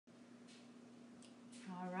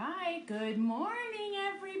Good morning,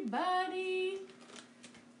 everybody.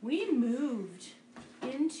 We moved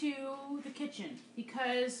into the kitchen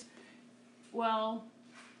because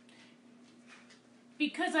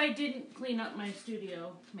I didn't clean up my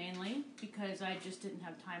studio, mainly because I just didn't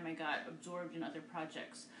have time. I got absorbed in other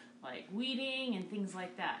projects like weeding and things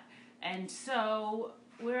like that. And so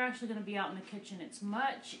we're actually going to be out in the kitchen. It's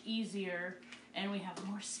much easier and we have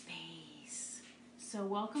more space. So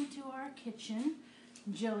welcome to our kitchen.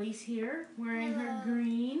 Jilly's here wearing her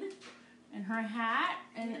green and her hat.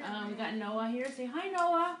 And we got Noah here. Say hi,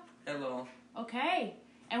 Noah. Hello. Okay.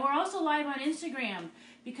 And we're also live on Instagram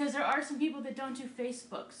because there are some people that don't do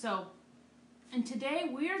Facebook. And today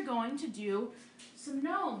we are going to do some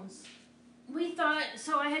gnomes. We thought,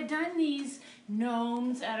 so I had done these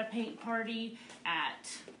gnomes at a paint party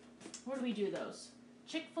at, where do we do those?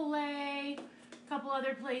 Chick-fil-A, a couple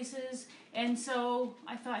other places. And so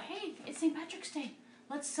I thought, hey, it's St. Patrick's Day.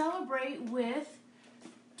 Let's celebrate with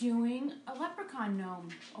doing a leprechaun gnome,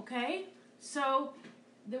 okay? So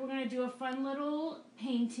then we're going to do a fun little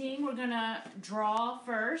painting. We're going to draw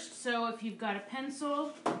first. So if you've got a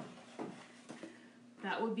pencil,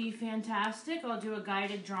 that would be fantastic. I'll do a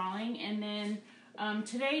guided drawing. And then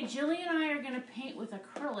today, Jilly and I are going to paint with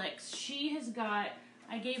acrylics. She has got,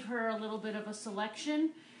 I gave her a little bit of a selection.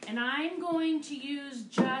 And I'm going to use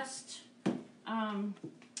just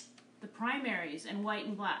the primaries in white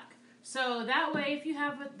and black. So that way, if you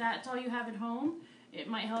have that's all you have at home, it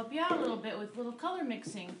might help you out a little bit with little color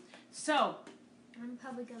mixing. So I'm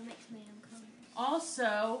probably going to mix my own colors.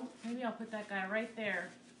 Also, maybe I'll put that guy right there.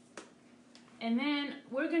 And then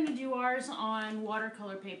we're going to do ours on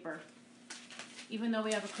watercolor paper, even though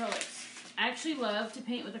we have acrylics. I actually love to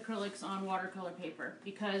paint with acrylics on watercolor paper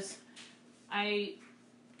because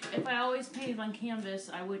if I always painted on canvas,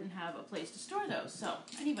 I wouldn't have a place to store those. So,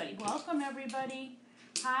 welcome everybody.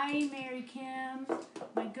 Hi, Mary Kim,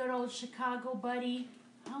 my good old Chicago buddy.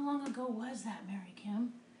 How long ago was that, Mary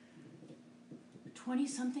Kim?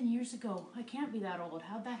 20-something years ago. I can't be that old.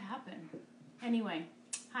 How'd that happen? Anyway,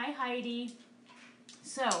 hi, Heidi.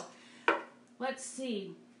 So, let's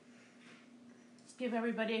see. Let's give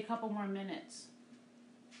everybody a couple more minutes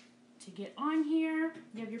to get on here.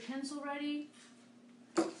 You have your pencil ready?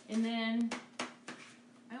 And then,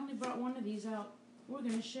 I only brought one of these out. We're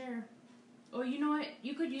going to share. Oh, you know what?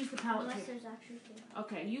 You could use the palette Unless paper. there's actually two.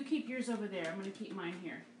 Okay, you keep yours over there. I'm going to keep mine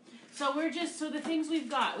here. So the things we've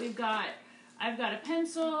got. I've got a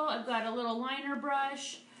pencil. I've got a little liner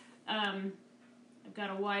brush. I've got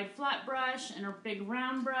a wide flat brush and a big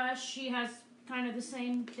round brush. She has kind of the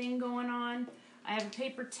same thing going on. I have a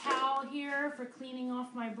paper towel here for cleaning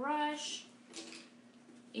off my brush.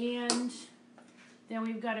 And then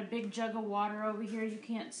we've got a big jug of water over here you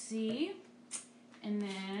can't see. And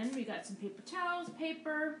then we got some paper towels,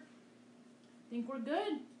 paper. I think we're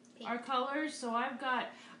good. Pink. Our colors. So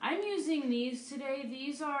I'm using these today.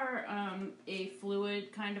 These are a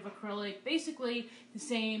fluid kind of acrylic. Basically the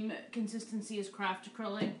same consistency as craft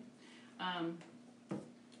acrylic.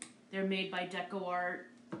 They're made by Deco Art.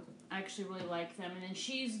 I actually really like them. And then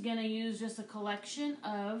she's going to use just a collection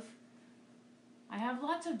of, I have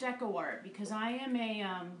lots of Deco Art because I am a,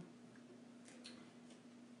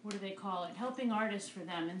 what do they call it? Helping artist for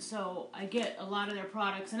them. And so I get a lot of their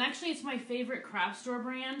products. And actually it's my favorite craft store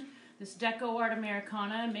brand, this Deco Art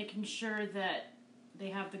Americana, making sure that they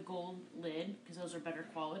have the gold lid because those are better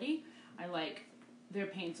quality. I like their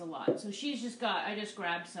paints a lot. So I just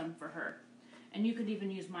grabbed some for her. And you could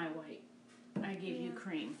even use my white. I gave you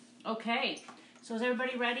cream. Okay, so is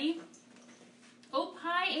everybody ready? Oh,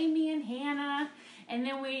 hi, Amy and Hannah. And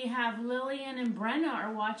then we have Lillian and Brenna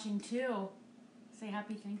are watching too. Say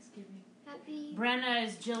happy Thanksgiving. Happy. Brenna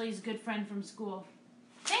is Jilly's good friend from school.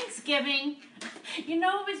 Thanksgiving? You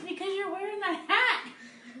know, it's because you're wearing that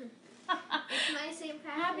hat. It's my St.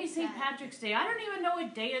 Patrick's Happy St. Patrick's Day. I don't even know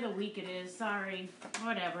what day of the week it is. Sorry.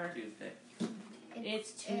 Whatever. Tuesday.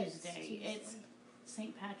 It's Tuesday. It's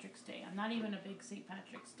St. Patrick's Day. I'm not even a big St.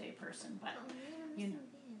 Patrick's Day person, but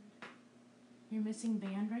you're missing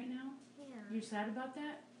band right now? Yeah. You're sad about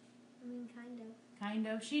that? I mean, kind of. Kind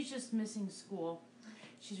of. She's just missing school.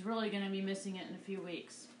 She's really going to be missing it in a few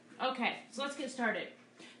weeks. Okay, so let's get started.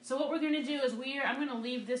 So what we're going to do is I'm going to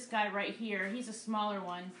leave this guy right here. He's a smaller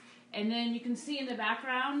one. And then you can see in the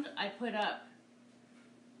background, I put up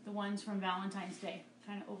the ones from Valentine's Day,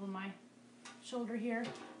 kind of over my shoulder here,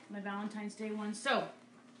 my Valentine's Day ones. So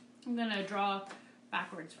I'm going to draw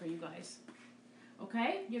backwards for you guys.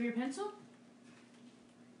 Okay, you have your pencil?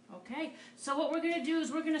 Okay, so what we're going to do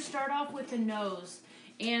is we're going to start off with the nose.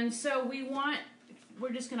 And so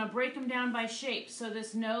we're just going to break them down by shape. So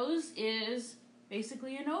this nose is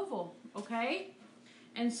basically an oval, okay?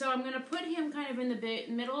 And so I'm going to put him kind of in the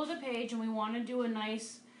middle of the page, and we want to do a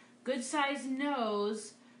nice, good-sized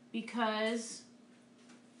nose because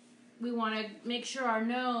we want to make sure our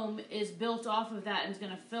gnome is built off of that and is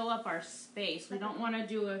going to fill up our space. We don't want to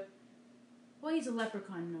do a, well, he's a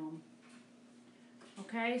leprechaun gnome.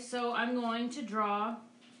 Okay, so I'm going to draw,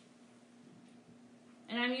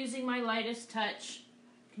 and I'm using my lightest touch.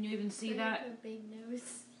 Can you even see that? A big nose.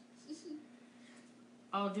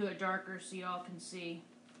 I'll do it darker so y'all can see.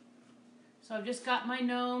 So I've just got my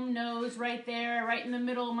gnome nose right there, right in the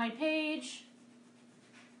middle of my page.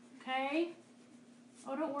 Okay?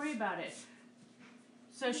 Oh, don't worry about it.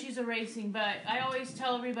 So she's erasing, but I always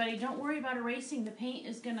tell everybody, don't worry about erasing. The paint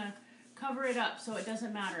is going to cover it up, so it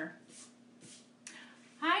doesn't matter.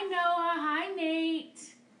 Hi, Noah. Hi, Nate.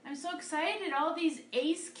 I'm so excited. All these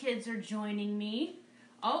ACE kids are joining me.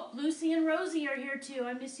 Oh, Lucy and Rosie are here, too.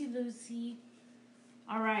 I miss you, Lucy.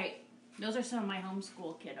 All right. Those are some of my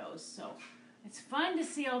homeschool kiddos, so it's fun to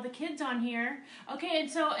see all the kids on here. Okay,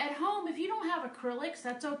 and so at home, if you don't have acrylics,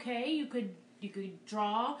 that's okay. You could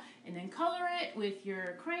draw and then color it with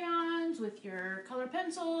your crayons, with your color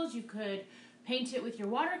pencils. You could paint it with your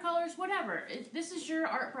watercolors, whatever. This is your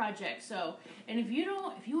art project. So, and if you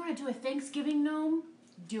want to do a Thanksgiving gnome,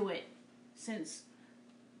 do it, since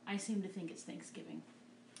I seem to think it's Thanksgiving.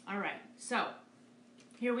 All right, so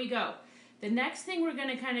here we go. The next thing we're going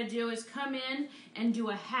to kind of do is come in and do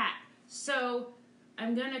a hat. So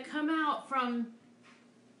I'm going to come out from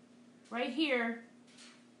right here,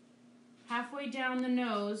 halfway down the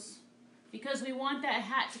nose, because we want that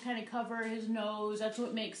hat to kind of cover his nose. That's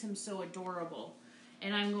what makes him so adorable.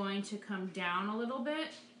 And I'm going to come down a little bit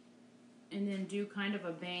and then do kind of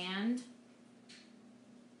a band.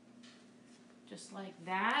 Just like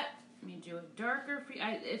that. Let me do it darker.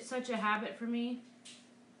 It's such a habit for me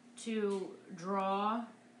to draw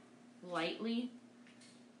lightly.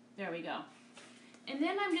 There we go. And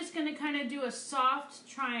then I'm just going to kind of do a soft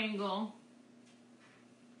triangle.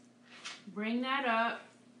 Bring that up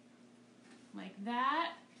like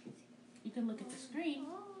that. You can look at the screen.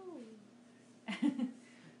 Oh.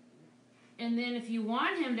 And then if you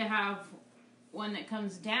want him to have one that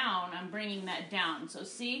comes down, I'm bringing that down. So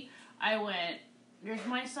see, there's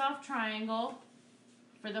my soft triangle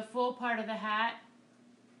for the full part of the hat.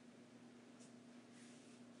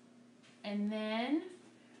 And then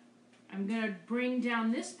I'm going to bring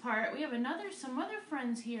down this part. We have some other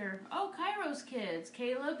friends here. Oh, Cairo's kids.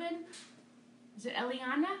 Caleb and, is it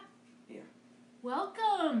Eliana? Yeah.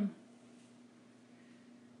 Welcome.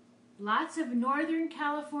 Lots of Northern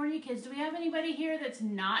California kids. Do we have anybody here that's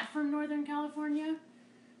not from Northern California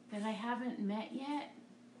that I haven't met yet?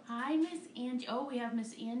 Hi, Miss Angie. Oh, we have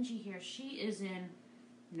Miss Angie here. She is in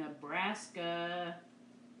Nebraska.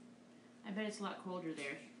 I bet it's a lot colder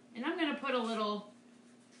there. And I'm going to put a little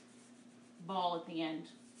ball at the end.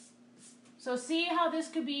 So see how this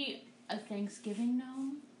could be a Thanksgiving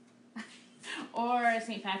gnome? Or a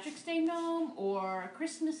St. Patrick's Day gnome? Or a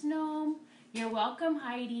Christmas gnome? You're welcome,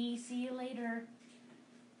 Heidi. See you later.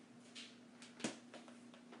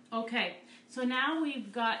 Okay, so now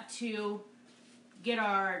we've got to get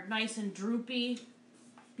our nice and droopy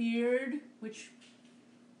beard,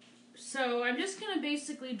 so I'm just going to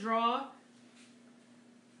basically draw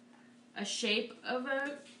a shape of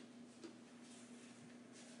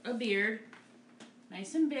a beard,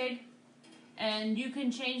 nice and big, and you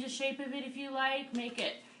can change the shape of it if you like.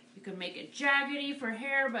 You can make it jaggedy for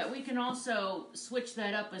hair, but we can also switch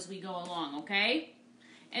that up as we go along, okay?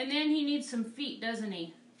 And then he needs some feet, doesn't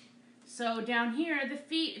he? So down here, the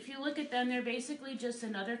feet, if you look at them, they're basically just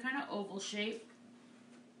another kind of oval shape.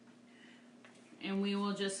 And we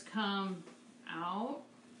will just come out.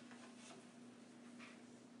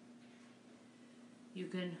 You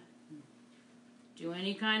can do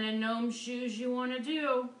any kind of gnome shoes you want to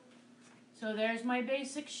do. So there's my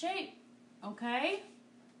basic shape, okay?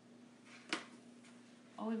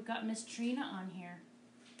 Oh, we've got Miss Trina on here.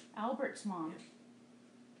 Albert's mom.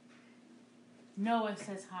 Noah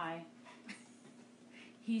says hi.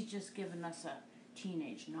 He's just giving us a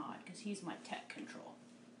teenage nod because he's my tech control.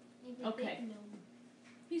 Okay.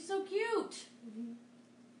 He's so cute. Mm-hmm.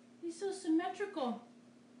 He's so symmetrical.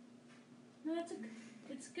 No,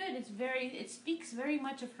 it's good. It speaks very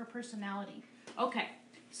much of her personality. Okay,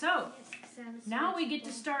 so now we get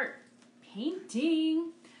to start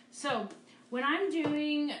painting. So when I'm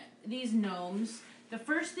doing these gnomes, the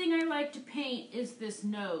first thing I like to paint is this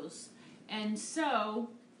nose. And so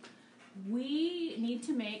we need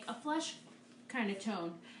to make a flesh kind of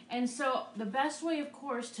tone. And so the best way, of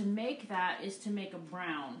course, to make that is to make a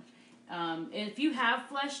brown. If you have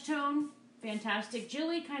flesh tone, fantastic.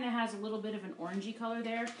 Jilly kind of has a little bit of an orangey color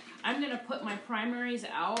there. I'm going to put my primaries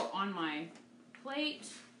out on my plate.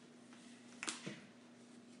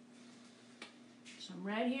 Some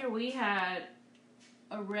red here. We had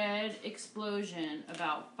a red explosion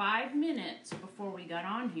about 5 minutes before we got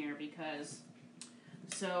on here because,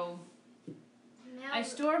 so Now I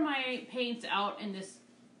store my paints out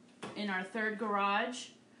in our third garage.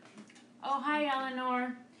 Oh, hi,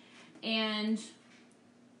 Eleanor. And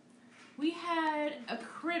we had a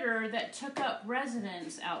critter that took up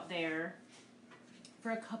residence out there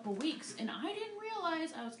for a couple weeks, and I didn't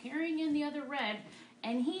realize I was carrying in the other red,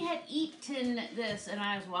 and he had eaten this, and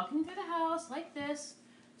I was walking through the house like this,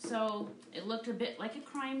 so it looked a bit like a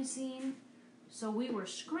crime scene. So we were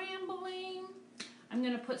scrambling. I'm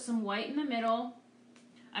going to put some white in the middle.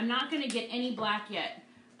 I'm not going to get any black yet.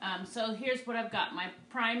 So here's what I've got. My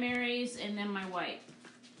primaries and then my white.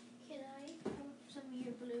 can I have some of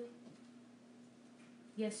your blue?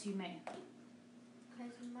 Yes, you may.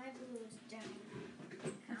 Because my blue is down.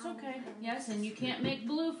 It's okay. Yes, and you can't make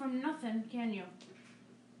blue from nothing, can you?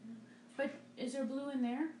 But is there blue in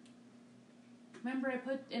there? Remember I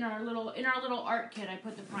put in our little art kit, I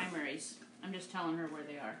put the primaries. I'm just telling her where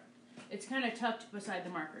they are. It's kind of tucked beside the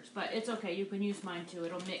markers, but it's okay. You can use mine too.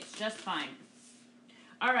 It'll mix just fine.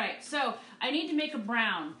 All right, so I need to make a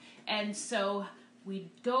brown. And so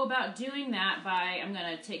we go about doing that by, I'm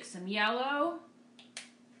going to take some yellow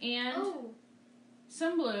and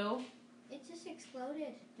some blue. It just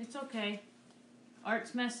exploded. It's okay.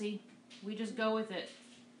 Art's messy. We just go with it.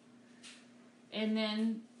 And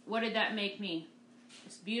then, what did that make me?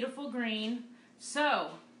 This beautiful green.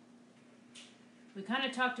 So, we kind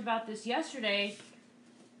of talked about this yesterday.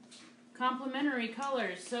 Complementary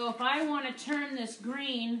colors. So if I want to turn this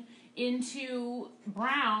green into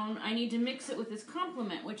brown, I need to mix it with this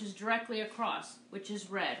complement, which is directly across, which is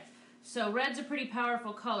red. So red's a pretty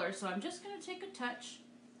powerful color, so I'm just going to take a touch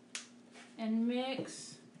and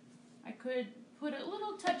mix. I could put a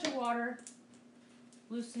little touch of water,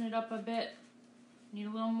 loosen it up a bit. Need a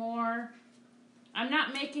little more. I'm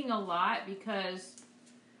not making a lot because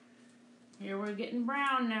here we're getting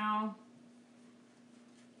brown now.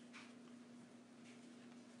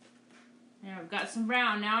 There, I've got some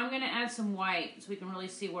brown. Now I'm going to add some white so we can really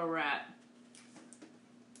see where we're at.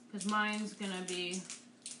 Because mine's going to be...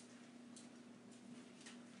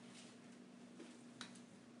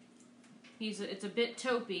 It's a bit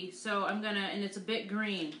taupey, so I'm going to... And it's a bit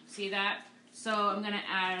green. See that? So I'm going to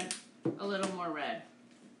add a little more red.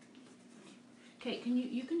 Okay,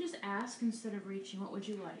 you can just ask instead of reaching. What would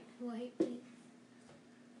you like? White, please.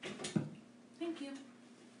 Thank you.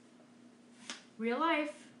 Real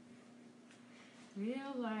life.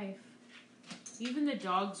 Real life. Even the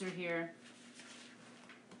dogs are here.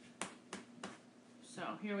 So,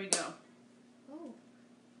 here we go. Oh.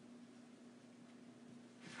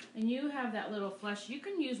 And you have that little flesh. You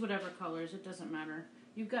can use whatever colors. It doesn't matter.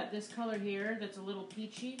 You've got this color here that's a little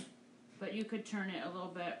peachy, but you could turn it a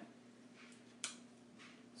little bit.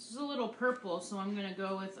 This is a little purple, so I'm going to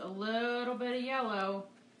go with a little bit of yellow.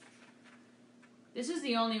 This is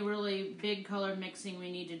the only really big color mixing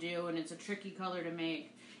we need to do, and it's a tricky color to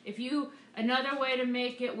make. Another way to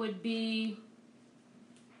make it would be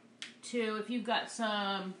if you've got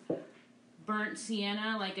some burnt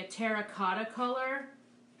sienna, like a terracotta color,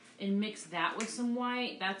 and mix that with some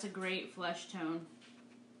white, that's a great flesh tone.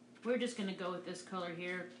 We're just going to go with this color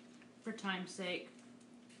here for time's sake.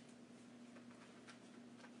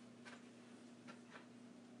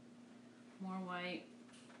 More white.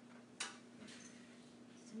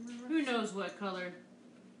 Who knows what color?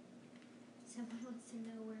 Someone wants to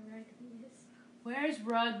know where Rugby is. Where's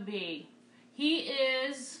Rugby? He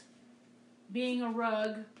is being a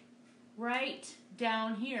rug right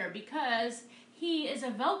down here because he is a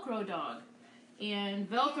Velcro dog. And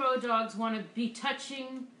Velcro dogs want to be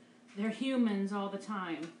touching their humans all the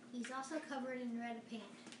time. He's also covered in red paint.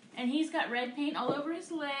 And he's got red paint all over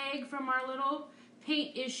his leg from our little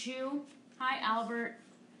paint issue. Hi, Albert.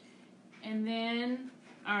 And then,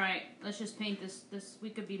 all right, let's just paint this. We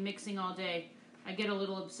could be mixing all day. I get a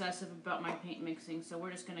little obsessive about my paint mixing, so we're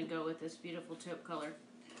just going to go with this beautiful taupe color.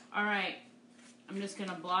 All right, I'm just going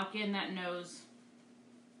to block in that nose.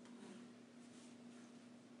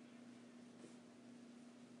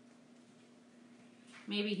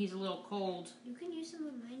 Maybe he's a little cold. You can use some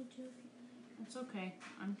of mine too if you like. It's okay.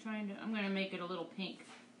 I'm going to make it a little pink.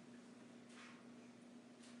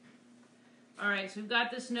 Alright, so we've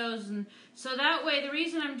got this nose, and so that way, the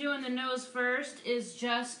reason I'm doing the nose first is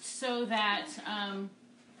just so that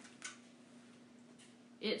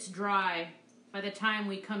it's dry by the time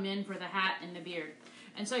we come in for the hat and the beard.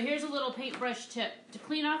 And so here's a little paintbrush tip. To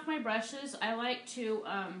clean off my brushes, I like to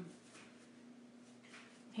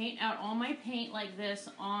paint out all my paint like this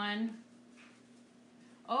on...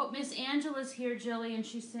 Oh, Miss Angela's here, Jilly, and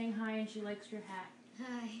she's saying hi and she likes your hat.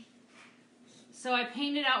 Hi. So I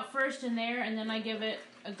paint it out first in there, and then I give it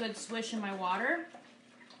a good swish in my water.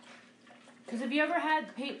 Because have you ever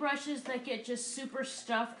had paintbrushes that get just super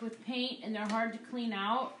stuffed with paint and they're hard to clean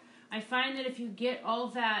out? I find that if you get all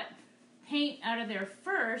that paint out of there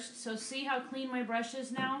first, so see how clean my brush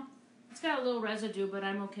is now? It's got a little residue, but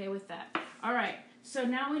I'm okay with that. All right, so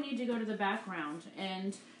now we need to go to the background.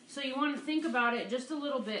 And so you want to think about it just a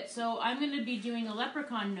little bit. So I'm going to be doing a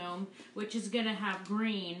Leprechaun Gnome, which is going to have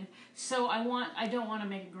green. So I don't want to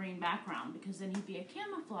make a green background because then he'd be a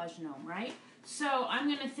camouflage gnome, right? So I'm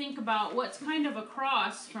going to think about what's kind of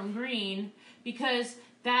across from green, because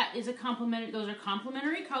that is a complementary, those are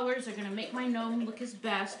complementary colors. They're going to make my gnome look his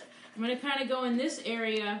best. I'm going to kind of go in this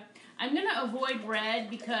area. I'm going to avoid red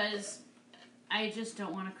because I just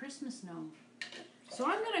don't want a Christmas gnome. So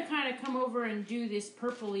I'm going to kind of come over and do this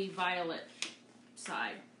purpley violet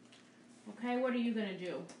side. Okay, what are you going to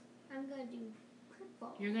do? I'm going to do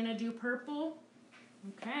purple. You're going to do purple?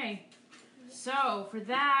 Okay. So for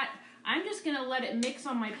that, I'm just going to let it mix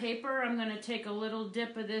on my paper. I'm going to take a little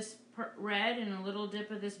dip of this red and a little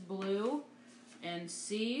dip of this blue. And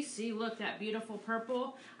see, look, that beautiful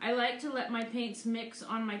purple. I like to let my paints mix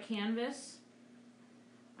on my canvas.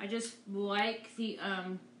 I just like the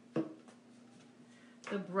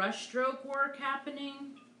brush stroke work happening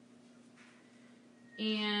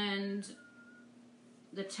and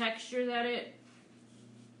the texture that it,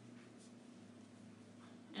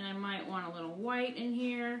 and I might want a little white in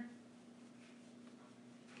here.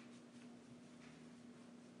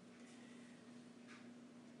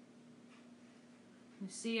 You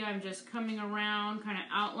see, I'm just coming around, kind of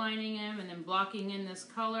outlining him and then blocking in this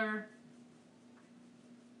color.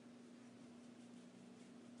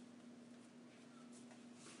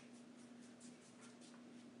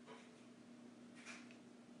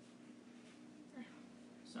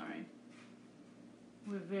 Sorry.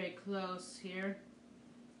 We're very close here.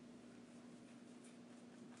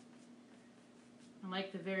 I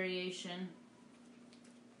like the variation.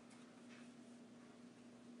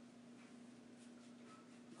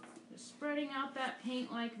 Just spreading out that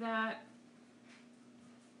paint like that.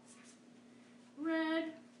 Red,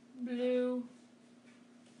 blue.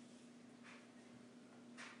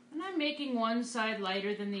 And I'm making one side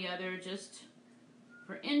lighter than the other just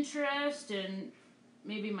for interest, and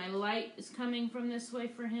maybe my light is coming from this way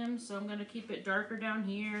for him, so I'm going to keep it darker down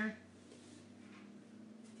here.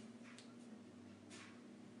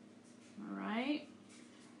 All right.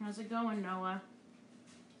 How's it going, Noah?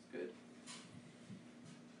 It's good.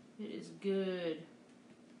 It is good.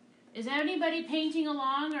 Is anybody painting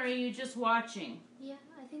along, or are you just watching? Yeah,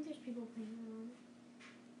 I think there's people painting along.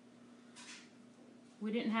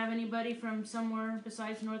 We didn't have anybody from somewhere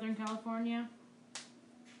besides Northern California?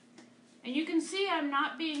 And you can see I'm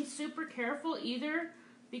not being super careful either,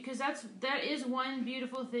 because that is one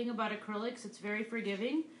beautiful thing about acrylics. It's very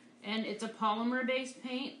forgiving, and it's a polymer-based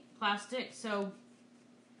paint, plastic, so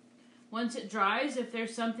once it dries, if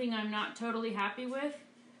there's something I'm not totally happy with,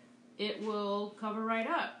 it will cover right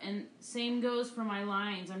up. And same goes for my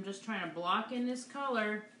lines. I'm just trying to block in this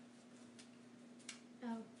color.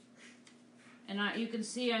 Oh. And you can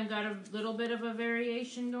see I've got a little bit of a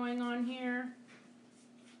variation going on here.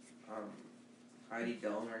 Heidi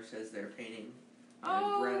Delmer says they're painting.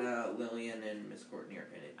 Oh. And Brenna, Lillian, and Miss Courtney are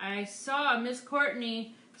painting. I saw Miss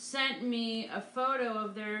Courtney sent me a photo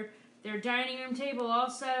of their dining room table all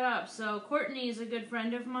set up. So Courtney is a good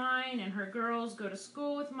friend of mine, and her girls go to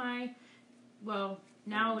school with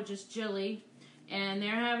now just Jilly. And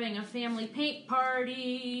they're having a family paint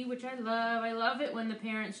party, which I love. I love it when the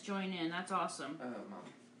parents join in. That's awesome. Mom.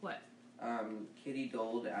 What? Kitty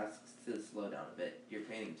Dold asks to slow down a bit. You're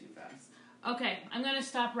painting too fast. Okay, I'm going to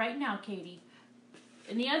stop right now, Katie.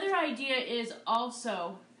 And the other idea is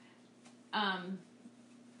also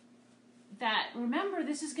that, remember,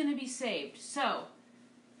 this is going to be saved. So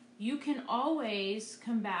you can always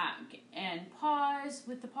come back and pause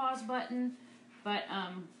with the pause button, but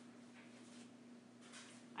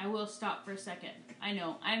I will stop for a second. I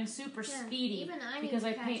know, I'm super speedy because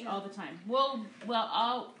I paint all the time. Well,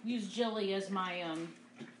 I'll use Jilly as my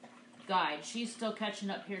guide. She's still catching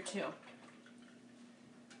up here too.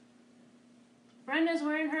 Brenda's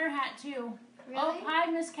wearing her hat too. Really? Oh, hi,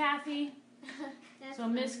 Miss Kathy. So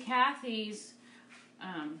Miss Kathy's,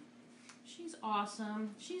 she's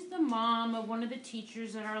awesome. She's the mom of one of the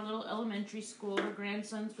teachers at our little elementary school. Her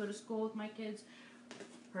grandsons go to school with my kids.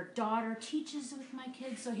 Her daughter teaches with my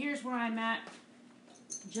kids. So here's where I'm at.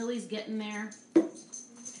 Jilly's getting there.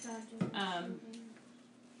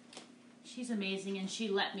 She's amazing, and she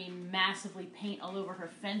let me massively paint all over her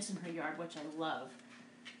fence in her yard, which I love.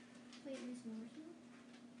 Wait, Miss Morrison?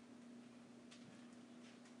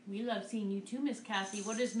 We love seeing you too, Miss Kathy.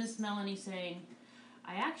 What is Miss Melanie saying?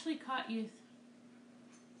 I actually caught you.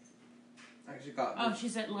 Oh,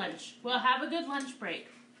 she's at lunch. Well, have a good lunch break.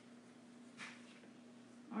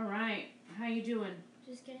 All right. How you doing?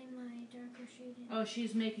 Just getting my darker shade in. Oh,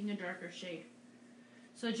 she's making a darker shade.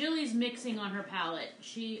 So Jilly's mixing on her palette.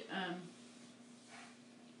 She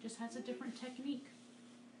just has a different technique.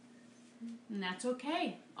 And that's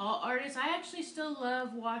okay. All artists, I actually still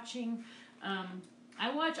love watching,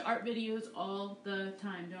 I watch art videos all the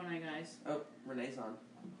time, don't I, guys? Oh, Renee's on.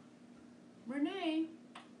 Renee.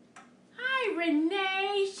 Hi,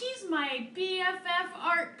 Renee. She's my BFF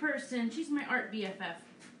art person. She's my art BFF.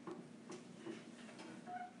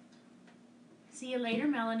 See you later,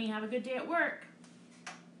 Melanie. Have a good day at work.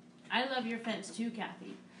 I love your fence too,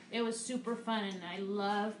 Kathy. It was super fun, and I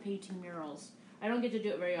love painting murals. I don't get to do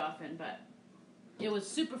it very often, but it was a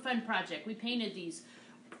super fun project. We painted these.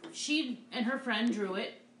 She and her friend drew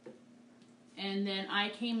it, and then I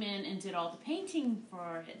came in and did all the painting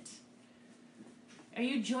for it. Are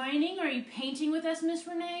you joining? Are you painting with us, Miss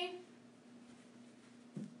Renee?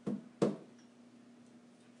 Or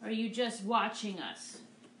are you just watching us?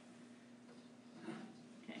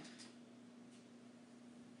 Okay.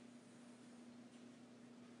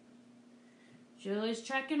 Julie's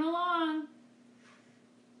checking along.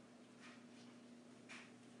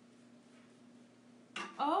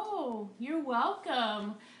 Oh, you're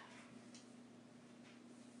welcome.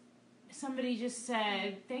 Somebody just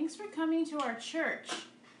said, thanks for coming to our church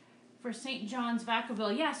for St. John's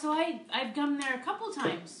Vacaville. Yeah, so I've come there a couple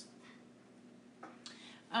times.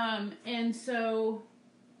 And so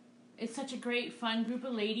it's such a great, fun group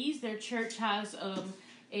of ladies. Their church has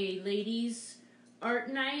a ladies'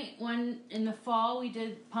 art night. One in the fall, we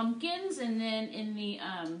did pumpkins, and then in the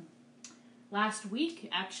last week,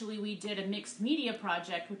 actually, we did a mixed media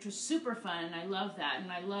project, which was super fun. I love that,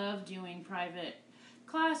 and I love doing private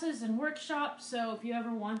classes and workshops. So if you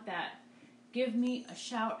ever want that, give me a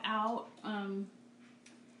shout out.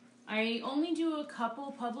 I only do a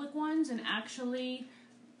couple public ones, and actually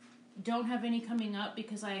don't have any coming up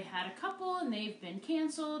because I had a couple and they've been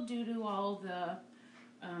canceled due to all the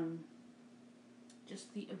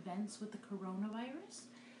just the events with the coronavirus.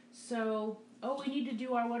 So, we need to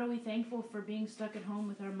do our what are we thankful for being stuck at home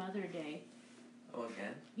with our Mother Day. Oh,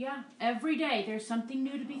 again? Yeah, every day. There's something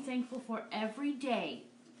new to be thankful for every day.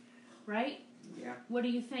 Right? Yeah. What are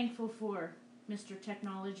you thankful for, Mr.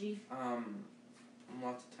 Technology?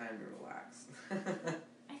 Lots of time to relax.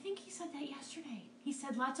 I think he said that yesterday. He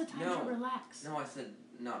said lots of time to relax. No, I said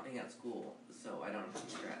not being at school, so I don't have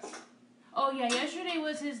stress. Oh, yeah, yesterday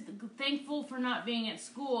was his thankful for not being at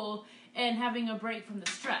school and having a break from the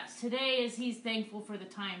stress. Today is he's thankful for the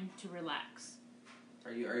time to relax.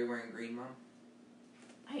 Are you wearing green, Mom?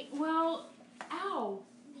 Ow.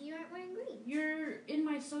 You aren't wearing green. You're in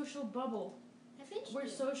my social bubble. I pinched We're you.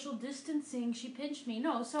 social distancing. She pinched me.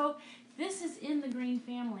 No, so this is in the green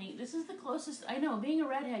family. This is the closest. I know, being a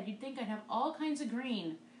redhead, you'd think I'd have all kinds of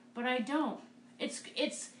green, but I don't. It's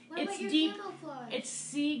What about your deep. camouflage? It's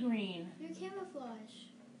sea green. Your camouflage.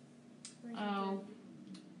 Where's your Oh.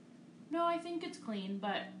 jersey? No, I think it's clean,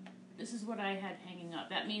 but this is what I had hanging up.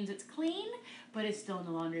 That means it's clean, but it's still in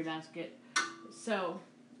the laundry basket. So,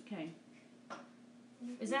 okay.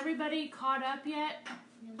 Is everybody caught up yet?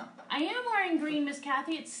 No. I am wearing green, Miss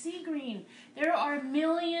Kathy. It's sea green. There are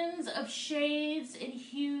millions of shades and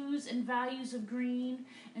hues and values of green.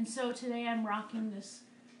 And so today I'm rocking this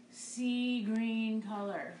sea green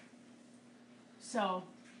color. So,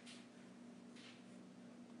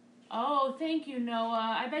 thank you,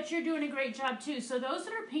 Noah. I bet you're doing a great job too. So those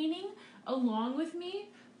that are painting along with me,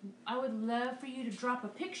 I would love for you to drop a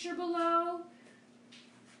picture below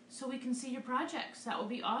so we can see your projects. That would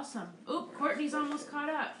be awesome. Oop, Courtney's almost caught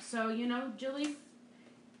up. So, Jilly,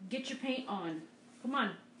 get your paint on. Come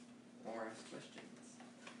on. Or ask questions.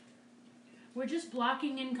 We're just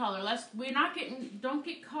blocking in color. Don't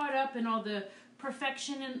get caught up in all the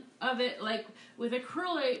perfection of it. Like with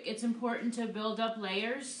acrylic, it's important to build up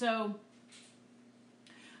layers. So,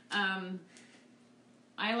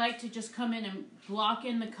 I like to just come in and block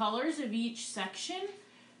in the colors of each section.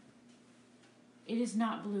 It is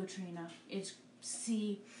not blue, Trina. It's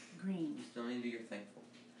sea green. You still need to do your thankful.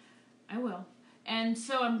 I will. And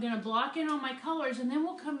so I'm going to block in all my colors, and then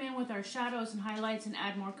we'll come in with our shadows and highlights and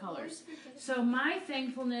add more colors. So my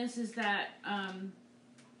thankfulness is that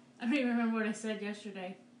I don't even remember what I said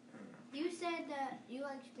yesterday. You said that you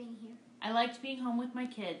liked being here. I liked being home with my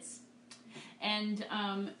kids. And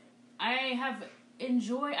I actually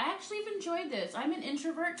have enjoyed this. I'm an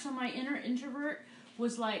introvert, so my inner introvert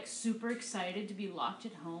was like super excited to be locked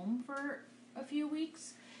at home for a few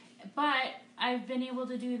weeks. But I've been able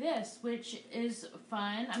to do this, which is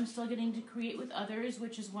fun. I'm still getting to create with others,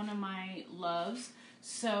 which is one of my loves.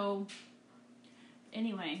 So,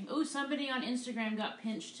 anyway. Oh, somebody on Instagram got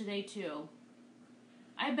pinched today, too.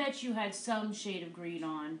 I bet you had some shade of green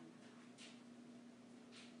on.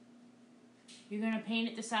 You're going to paint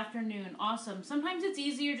it this afternoon. Awesome. Sometimes it's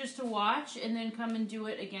easier just to watch and then come and do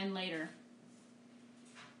it again later.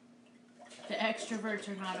 The extroverts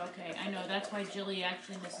are not okay. I know, that's why Jilly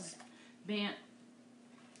actually misses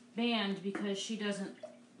band because she doesn't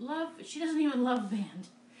even love band.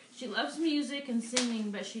 She loves music and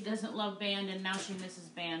singing, but she doesn't love band, and now she misses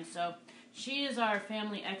band. So she is our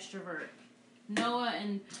family extrovert. Noah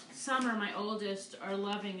and Summer, my oldest, are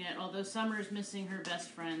loving it, although Summer is missing her best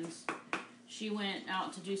friends. She went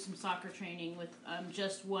out to do some soccer training with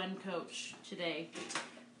just one coach today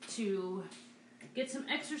to get some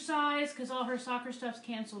exercise because all her soccer stuff's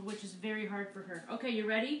canceled, which is very hard for her. Okay, you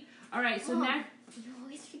ready? All right, so now... You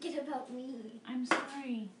always forget about me. I'm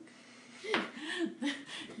sorry.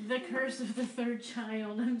 The curse of the third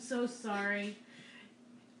child. I'm so sorry.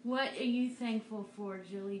 What are you thankful for,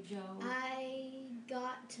 Jilly Joe? I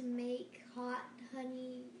got to make hot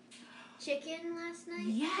honey chicken last night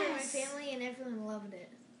for my family, and everyone loved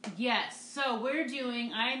it. Yes. So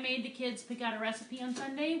I made the kids pick out a recipe on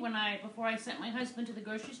Sunday before I sent my husband to the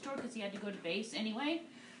grocery store because he had to go to base anyway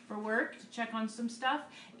for work to check on some stuff.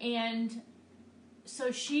 And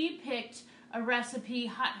so she picked a recipe,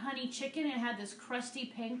 hot honey chicken. It had this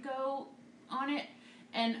crusty panko on it.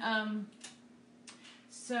 And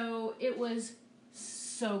so it was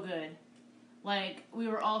so good. Like, we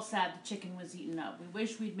were all sad the chicken was eaten up. We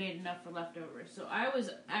wish we'd made enough for leftovers. So I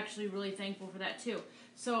was actually really thankful for that, too.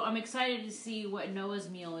 So I'm excited to see what Noah's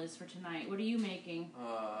meal is for tonight. What are you making?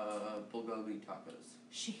 Bulgogi tacos.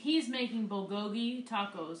 He's making bulgogi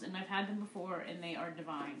tacos, and I've had them before, and they are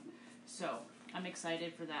divine. So I'm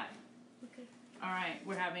excited for that. Okay. All right,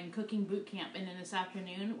 we're having cooking boot camp, and then this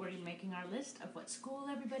afternoon we're making our list of what school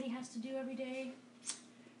everybody has to do every day.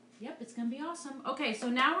 Yep, it's going to be awesome. Okay, so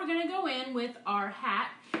now we're going to go in with our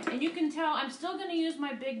hat. And you can tell I'm still going to use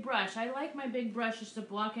my big brush. I like my big brush just to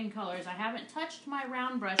block in colors. I haven't touched my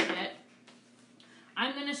round brush yet.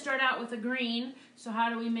 I'm going to start out with a green. So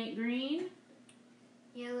how do we make green?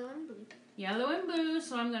 Yellow and blue. Yellow and blue.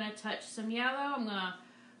 So I'm going to touch some yellow. I'm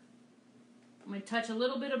going to touch a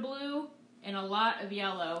little bit of blue and a lot of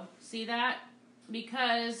yellow. See that?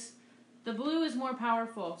 Because the blue is more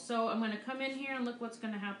powerful. So I'm going to come in here and look what's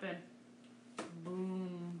going to happen.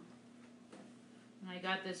 Boom. And I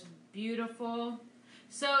got this beautiful.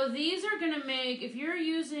 So these are going to make, if you're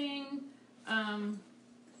using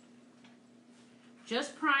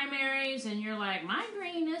just primaries and you're like, my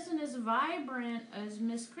green isn't as vibrant as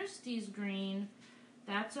Miss Cristie's green,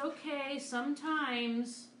 that's okay.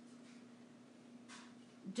 Sometimes,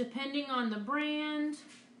 depending on the brand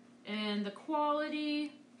and the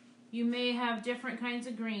quality, you may have different kinds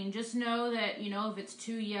of green. Just know that, if it's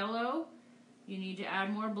too yellow, you need to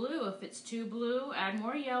add more blue. If it's too blue, add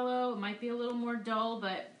more yellow. It might be a little more dull,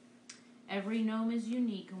 but every gnome is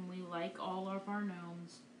unique, and we like all of our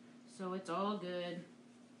gnomes. So it's all good.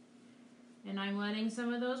 And I'm letting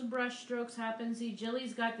some of those brush strokes happen. See,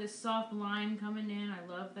 Jilly's got this soft lime coming in. I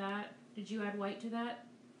love that. Did you add white to that?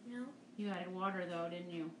 No. You added water, though,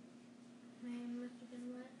 didn't you? Mine must have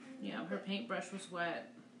been wet. Yeah, her paintbrush was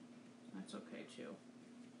wet. That's okay, too.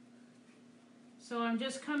 So I'm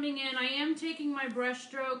just coming in. I am taking my brush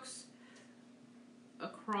strokes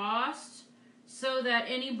across so that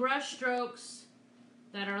any brush strokes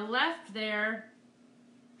that are left there,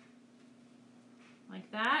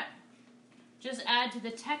 like that, just add to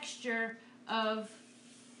the texture of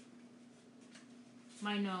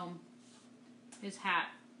my gnome, his hat.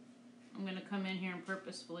 I'm going to come in here and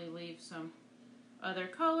purposefully leave some other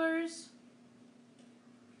colors.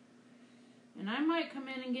 And I might come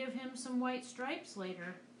in and give him some white stripes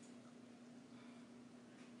later.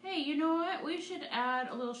 Hey, you know what? We should add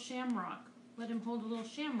a little shamrock. Let him hold a little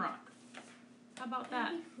shamrock. How about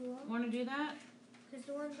that? That'd be cool. Want to do that? Because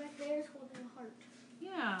the one back there is holding a heart.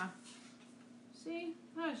 Yeah. See?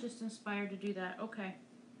 I was just inspired to do that. Okay.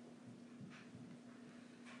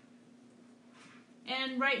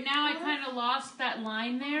 And right now I kind of lost that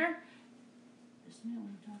line there. Isn't it when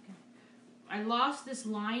I'm talking? I lost this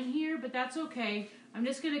line here, but that's okay. I'm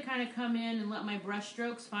just going to kind of come in and let my brush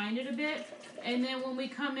strokes find it a bit. And then when we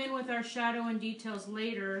come in with our shadow and details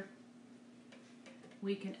later,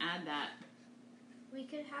 we can add that. We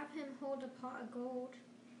could have him hold a pot of gold.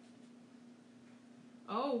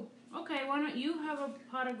 Oh, okay. Why don't you have a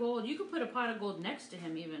pot of gold? You could put a pot of gold next to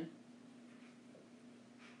him even.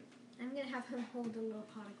 I'm going to have him hold a little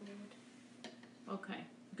pot of gold. Okay,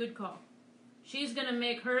 good call. She's going to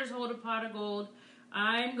make hers hold a pot of gold.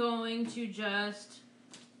 I'm going to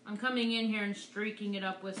I'm coming in here and streaking it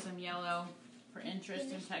up with some yellow for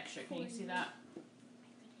interest and texture. Can you see that?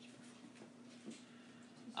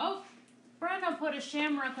 Oh, Brenda put a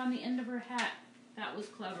shamrock on the end of her hat. That was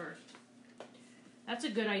clever. That's a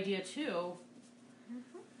good idea too.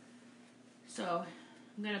 So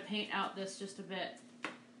I'm going to paint out this just a bit.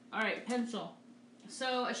 All right, pencil.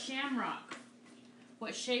 So a shamrock.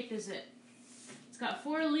 What shape is it? It's got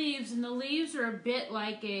 4 leaves, and the leaves are a bit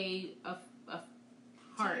like a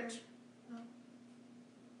heart. Oh.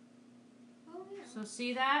 Oh, yeah. So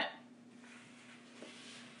see that?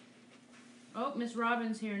 Oh, Miss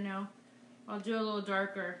Robin's here now. I'll do a little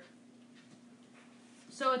darker.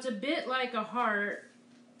 So it's a bit like a heart.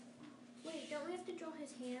 Wait, don't we have to draw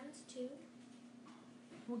his hands too?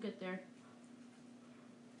 We'll get there.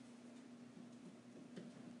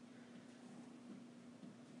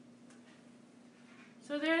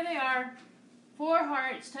 So there they are. 4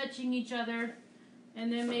 hearts touching each other.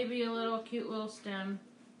 And then maybe a little cute little stem.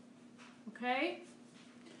 Okay?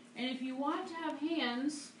 And if you want to have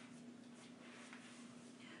hands,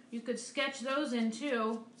 you could sketch those in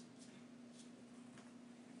too.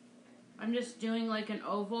 I'm just doing like an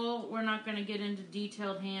oval. We're not going to get into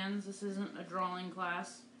detailed hands. This isn't a drawing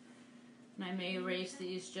class. And I may erase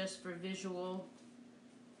these just for visual.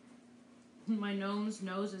 My gnome's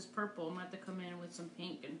nose is purple. I'm going to have to come in with some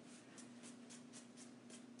pink.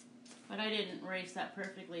 But I didn't erase that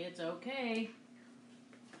perfectly. It's okay.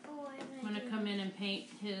 Oh, I'm going to come in and paint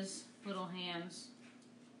his little hands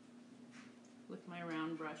with my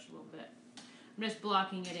round brush a little bit. I'm just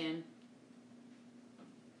blocking it in.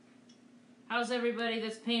 How's everybody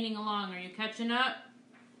that's painting along? Are you catching up?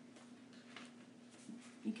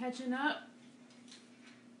 You catching up?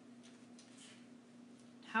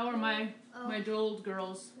 How are my old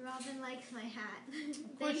girls? Robin likes my hat.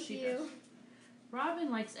 Of course Thank she you. does.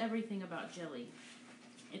 Robin likes everything about Jilly.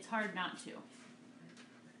 It's hard not to.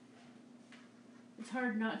 It's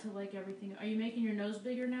hard not to like everything. Are you making your nose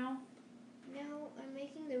bigger now? No, I'm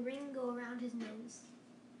making the ring go around his nose.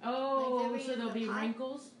 Oh, like so there'll be pot?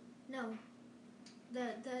 wrinkles? No.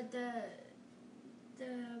 The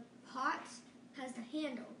pot has the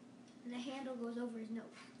handle, and the handle goes over his nose.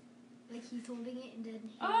 Like he's holding it and then...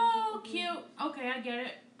 Oh, cute. Okay, I get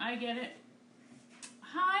it. I get it.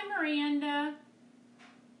 Hi, Miranda.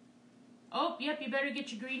 Oh, yep, you better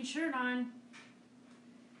get your green shirt on.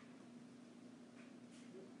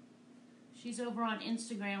 She's over on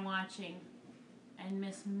Instagram watching. And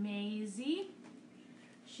Miss Maisie,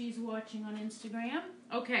 she's watching on Instagram.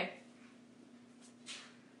 Okay.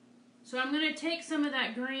 So I'm going to take some of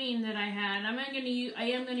that green that I had. I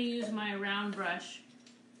am going to use my round brush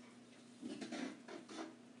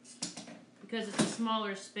because it's a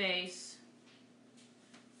smaller space.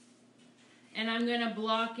 And I'm going to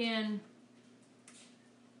block in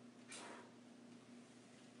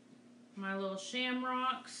my little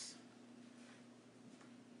shamrocks.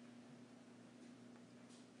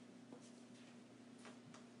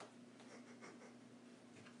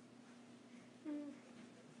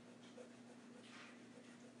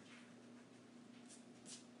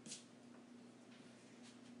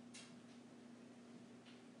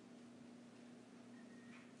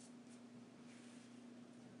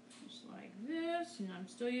 This, and I'm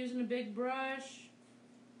still using a big brush.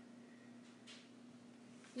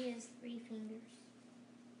 He has 3 fingers.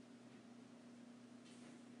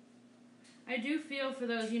 I do feel for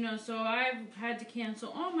those, so I've had to cancel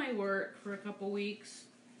all my work for a couple weeks.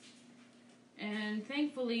 And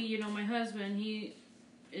thankfully, my husband, he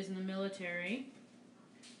is in the military.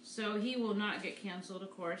 So he will not get canceled,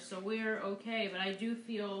 of course. So we're okay, but I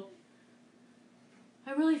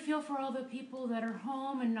really feel for all the people that are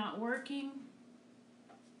home and not working.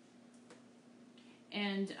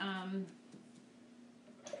 And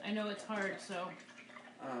I know it's hard, so.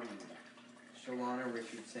 Shalana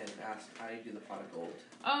Richardson asked, how do you do the pot of gold?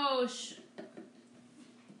 Oh,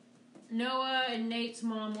 Noah and Nate's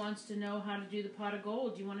mom wants to know how to do the pot of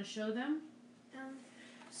gold. Do you want to show them?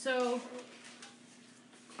 So,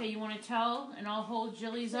 okay, you want to tell? And I'll hold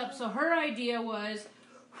Jilly's up. So her idea was,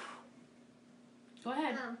 go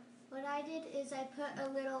ahead. What I did is I put a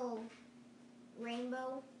little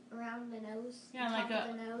rainbow around the nose. Yeah, the like top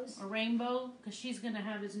of the nose. A rainbow, because she's going to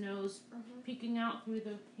have his nose peeking out through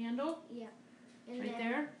the handle. Yeah. And right then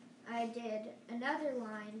there. I did another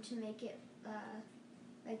line to make it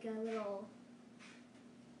like a little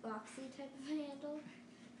boxy type of handle.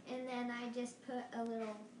 And then I just put a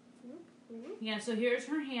little whoop. Yeah, so here's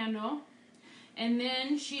her handle. And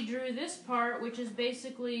then she drew this part, which is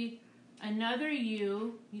basically another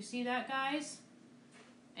U. You see that, guys?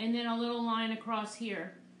 And then a little line across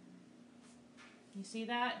here. You see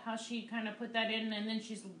that? How she kind of put that in, and then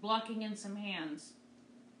she's blocking in some hands.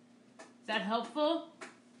 Is that helpful?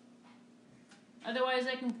 Otherwise,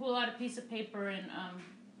 I can pull out a piece of paper and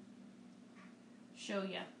show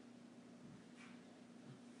you.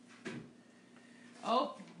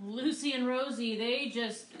 Oh, Lucy and Rosie, they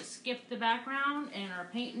just skipped the background and are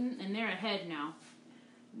painting, and they're ahead now.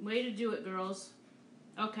 Way to do it, girls.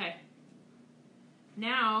 Okay.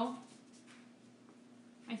 Now,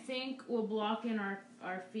 I think we'll block in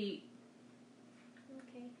our feet.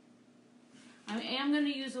 Okay. I am going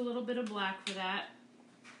to use a little bit of black for that.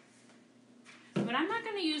 But I'm not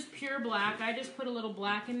going to use pure black. I just put a little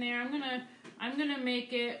black in there. I'm gonna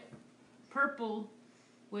make it purple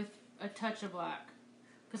with a touch of black.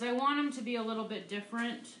 Because I want them to be a little bit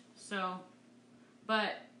different. So,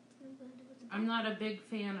 but I'm not a big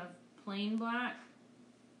fan of plain black.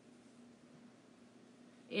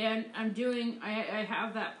 And I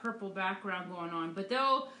have that purple background going on, but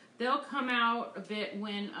they'll come out a bit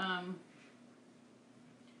when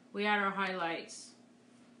we add our highlights.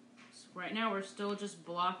 So right now we're still just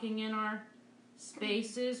blocking in our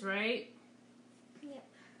spaces, right? Yep.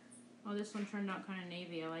 Oh, this one turned out kind of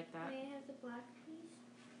navy. I like that. May I have the black,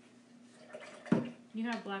 please? You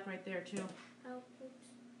have black right there too. Oh,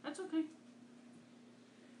 oops. That's okay.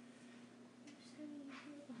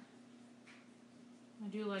 I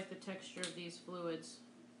do like the texture of these fluids.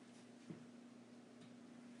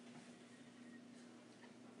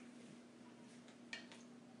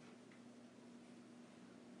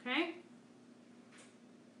 Okay.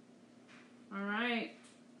 All right.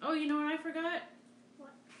 Oh, you know what I forgot? What?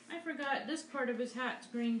 I forgot this part of his hat's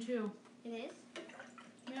green too. It is?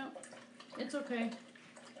 Yep. It's okay.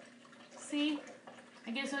 See?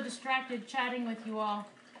 I get so distracted chatting with you all,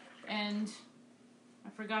 and I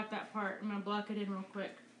forgot that part. I'm going to block it in real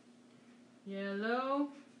quick. Yellow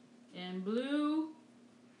and blue.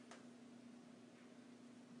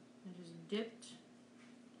 I just dipped.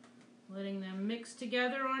 Letting them mix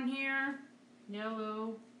together on here.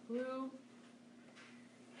 Yellow, blue.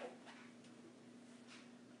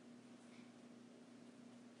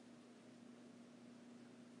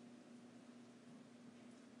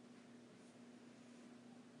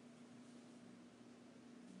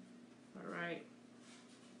 All right.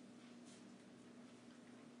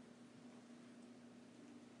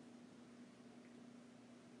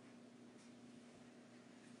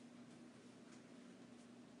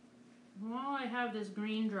 While I have this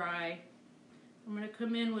green dry, I'm going to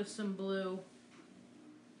come in with some blue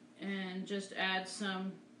and just add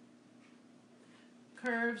some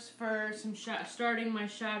curves for some starting my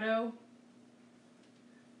shadow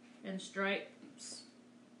and stripes.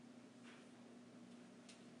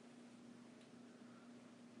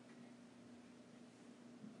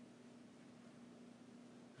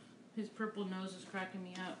 His purple nose is cracking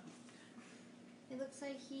me up. It looks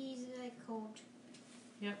like he's like cold.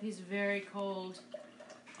 Yep, he's very cold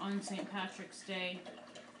on St. Patrick's Day,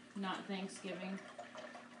 not Thanksgiving.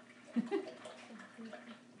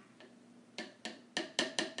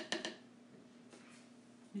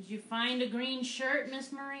 Did you find a green shirt,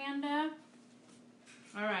 Miss Miranda?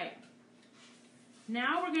 All right.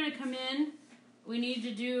 Now we're going to come in. We need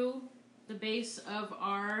to do the base of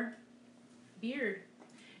our beard.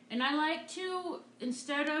 And I like to,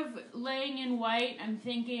 instead of laying in white, I'm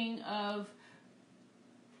thinking of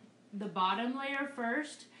the bottom layer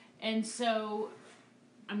first, and so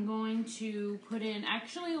I'm going to put in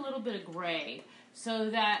actually a little bit of gray so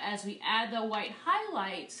that as we add the white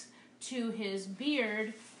highlights to his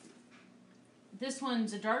beard, this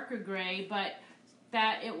one's a darker gray, but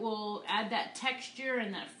that it will add that texture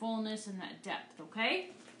and that fullness and that depth,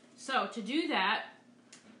 okay? So to do that,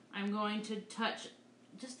 I'm going to touch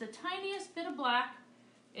just the tiniest bit of black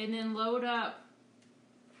and then load up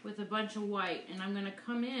with a bunch of white, and I'm going to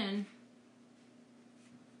come in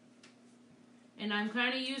and I'm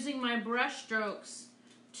kind of using my brush strokes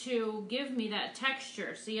to give me that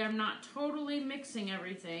texture. See, I'm not totally mixing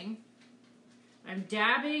everything. I'm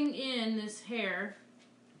dabbing in this hair.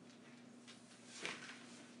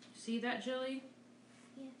 See that, Jilly?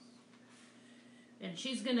 Yes. And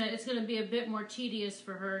it's gonna be a bit more tedious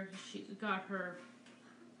for her. She's got her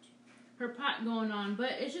her pot going on,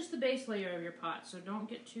 but it's just the base layer of your pot, so don't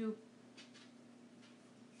get too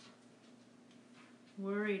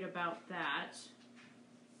worried about that.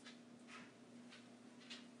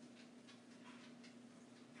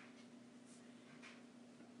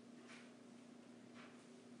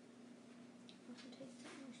 Also take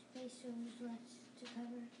some more space so there's less to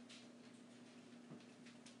cover.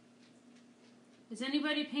 Is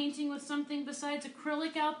anybody painting with something besides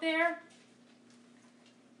acrylic out there?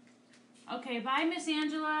 Okay, bye, Miss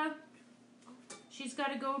Angela. She's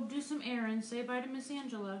got to go do some errands. Say bye to Miss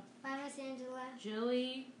Angela. Bye, Miss Angela.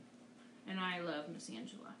 Jilly and I love Miss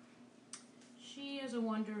Angela. She is a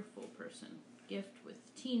wonderful person. Gift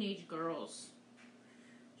with teenage girls.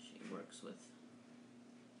 She works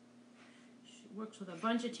with a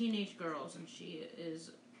bunch of teenage girls, and she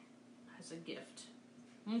has a gift.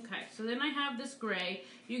 Okay, so then I have this gray.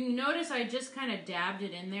 You can notice I just kind of dabbed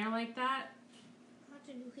it in there like that. I have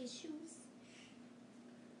to do his shoes.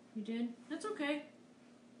 You did? That's okay.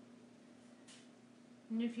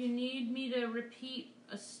 And if you need me to repeat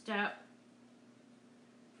a step,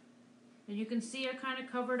 and you can see I kind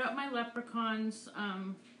of covered up my leprechaun's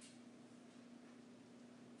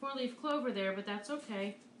 4-leaf clover there, but that's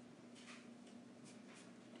okay.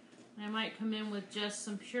 I might come in with just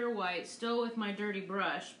some pure white, still with my dirty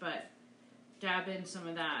brush, but dab in some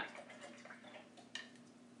of that.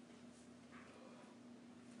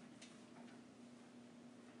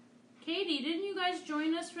 Katie, didn't you guys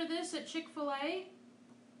join us for this at Chick-fil-A?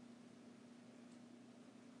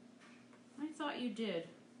 I thought you did.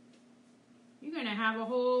 You're going to have a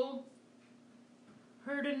whole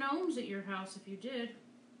herd of gnomes at your house if you did.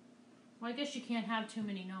 Well, I guess you can't have too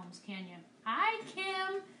many gnomes, can you? Hi,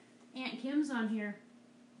 Kim! Aunt Kim's on here.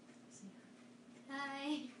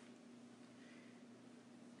 Hi.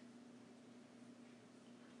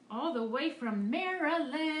 All the way from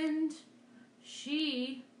Maryland.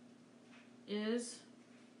 She is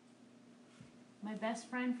my best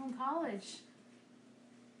friend from college.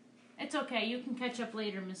 It's okay, you can catch up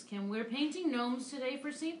later, Miss Kim. We're painting gnomes today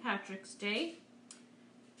for St. Patrick's Day.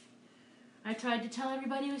 I tried to tell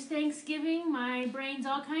everybody it was Thanksgiving. My brain's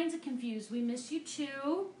all kinds of confused. We miss you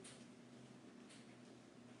too.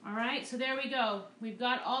 Alright, so there we go. We've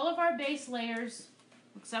got all of our base layers,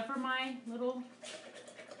 except for my little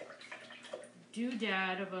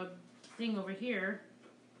doodad of a thing over here.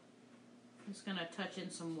 I'm just going to touch in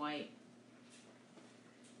some white.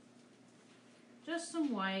 Just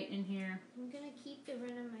some white in here. I'm going to keep the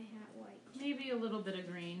rim of my hat white. Maybe a little bit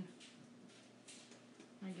of green.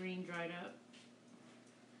 My green dried up.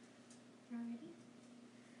 Already?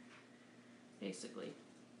 Basically.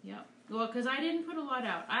 Yep. Well, because I didn't put a lot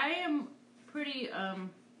out. I am pretty,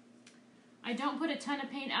 I don't put a ton of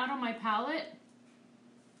paint out on my palette.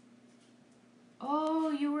 Oh,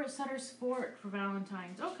 you were at Sutter's Fort for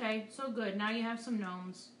Valentine's. Okay, so good. Now you have some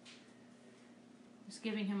gnomes. Just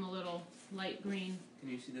giving him a little light green. Can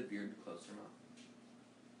you see the beard closer, Mom?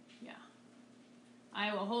 Yeah.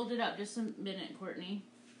 I will hold it up just a minute, Courtney.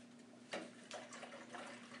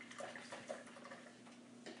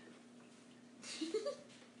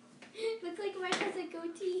 Looks like Mark has a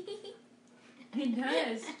goatee. It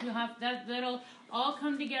does. You'll have that'll all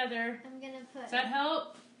come together. I'm gonna put. Does that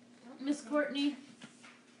help, Miss Courtney?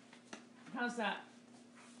 How's that?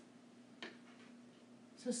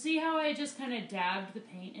 So see how I just kind of dabbed the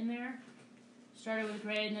paint in there? Started with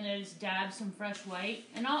gray and then I just dabbed some fresh white.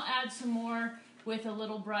 And I'll add some more with a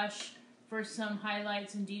little brush for some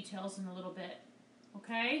highlights and details in a little bit.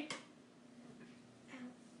 Okay?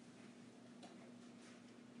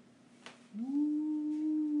 Ooh.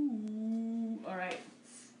 All right.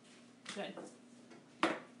 Good.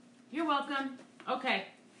 You're welcome. Okay.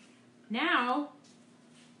 Now,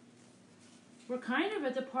 we're kind of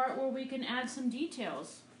at the part where we can add some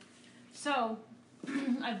details. So,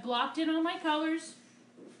 I've blocked in all my colors.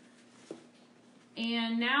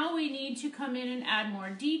 And now we need to come in and add more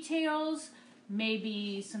details.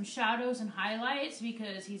 Maybe some shadows and highlights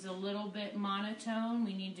because he's a little bit monotone.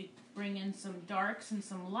 We need to bring in some darks and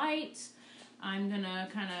some lights. I'm going to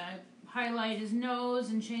kind of highlight his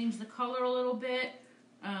nose and change the color a little bit.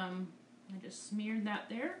 I just smeared that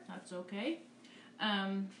there. That's okay.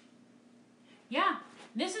 Yeah,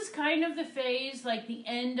 this is kind of the phase, like the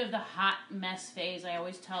end of the hot mess phase I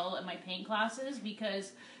always tell in my paint classes,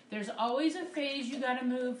 because there's always a phase you got to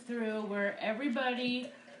move through where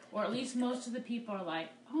everybody, or at least most of the people, are like,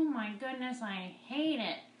 oh my goodness, I hate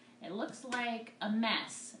it. It looks like a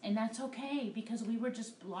mess. And that's okay because we were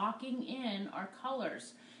just blocking in our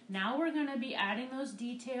colors. Now we're going to be adding those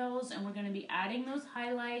details and we're going to be adding those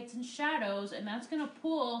highlights and shadows, and that's going to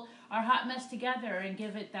pull our hot mess together and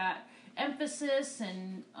give it that emphasis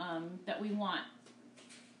and that we want.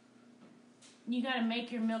 You got to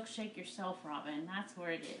make your milkshake yourself, Robin. That's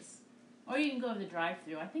where it is. Or you can go to the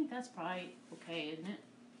drive-thru. I think that's probably okay, isn't it?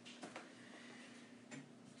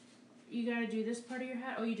 You got to do this part of your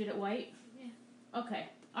hat? Oh, you did it white? Yeah. Okay.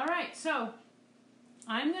 All right. So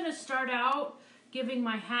I'm going to start out giving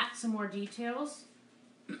my hat some more details.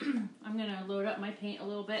 I'm going to load up my paint a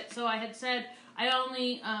little bit. So I had said I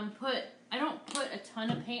only I don't put a ton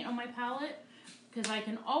of paint on my palette because I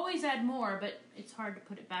can always add more, but it's hard to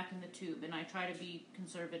put it back in the tube, and I try to be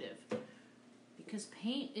conservative because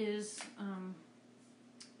paint is,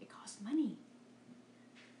 it costs money.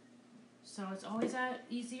 So it's always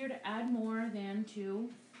easier to add more than to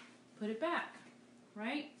put it back,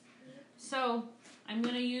 right? So I'm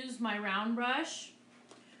going to use my round brush.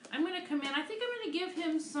 I'm going to come in. I think I'm going to give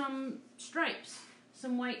him some stripes,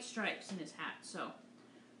 some white stripes in his hat. So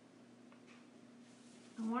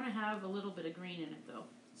I want to have a little bit of green in it though.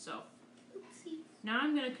 So Oopsie. now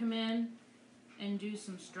I'm going to come in and do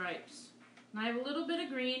some stripes. And I have a little bit of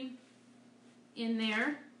green in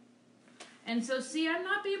there. And so see, I'm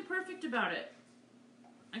not being perfect about it.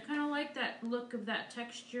 I kind of like that look of that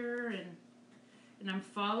texture, and I'm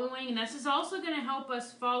following. And this is also going to help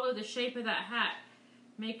us follow the shape of that hat.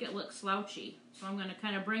 Make it look slouchy. So I'm going to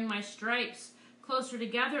kind of bring my stripes closer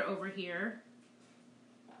together over here.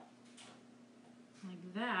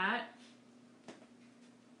 Like that.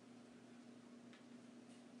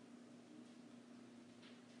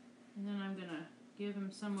 And then I'm going to give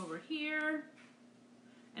him some over here.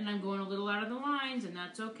 And I'm going a little out of the lines, and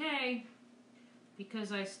that's okay.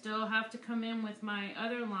 Because I still have to come in with my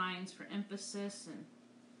other lines for emphasis. And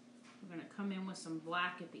we're going to come in with some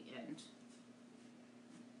black at the end.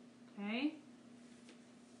 Okay.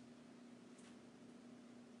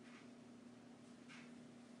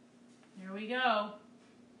 There we go.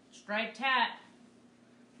 Striped hat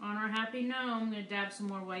on our happy gnome. I'm going to dab some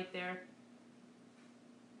more white there.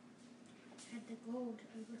 Add the gold.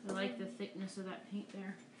 I like the thickness of that paint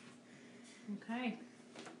there. Okay.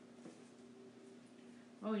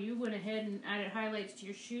 Oh, you went ahead and added highlights to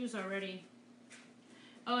your shoes already.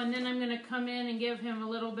 Oh, and then I'm going to come in and give him a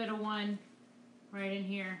little bit of one right in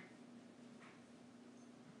here.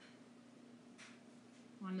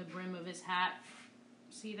 On the brim of his hat.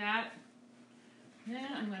 See that? Then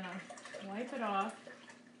I'm going to wipe it off.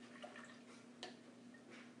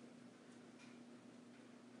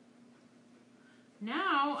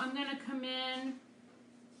 Now I'm going to come in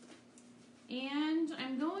and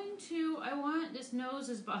I'm going to, this nose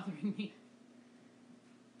is bothering me.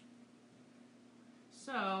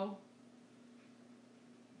 So,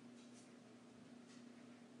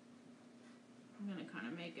 I'm going to kind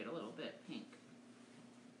of make it a little bit pink.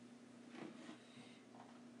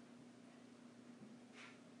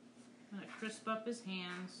 I'm going to crisp up his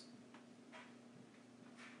hands.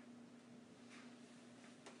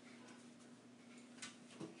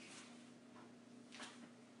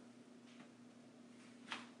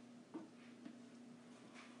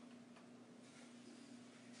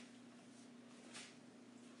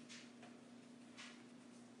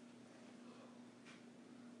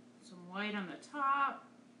 Some white on the top,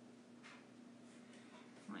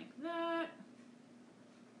 like that.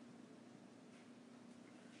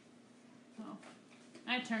 Oh,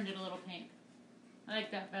 I turned it a little pink. I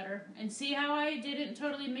like that better. And see how I didn't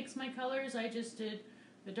totally mix my colors? I just did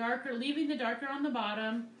the darker, leaving the darker on the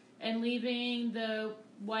bottom and leaving the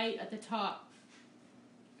white at the top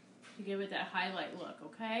to give it that highlight look,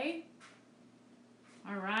 okay?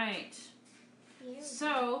 All right.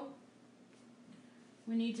 So,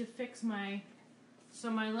 we need to fix my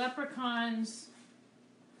leprechauns.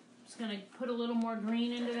 I'm just going to put a little more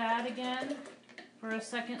green into that again for a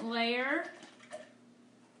second layer.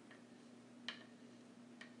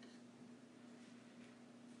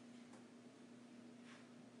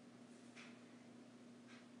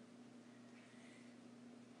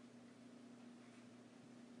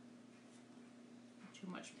 Too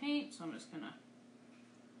much paint, so I'm just going to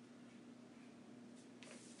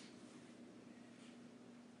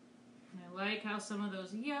I like how some of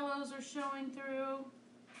those yellows are showing through.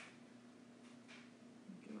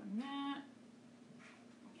 I'm doing that.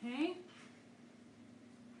 Okay.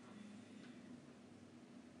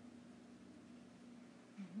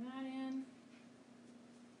 Bring that in.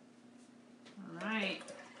 All right.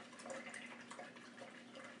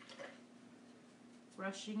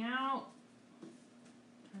 Brushing out.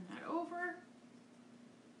 Turn that over.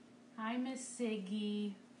 Hi, Miss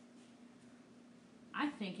Siggy. I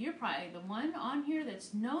think you're probably the one on here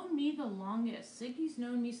that's known me the longest. Siggy's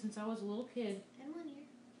known me since I was a little kid. And 1 year.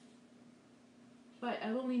 But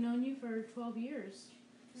I've only known you for 12 years.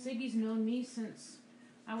 Siggy's known me since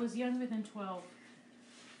I was younger than 12.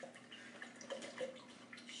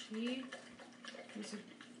 She was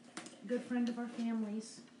a good friend of our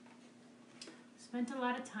family's. Spent a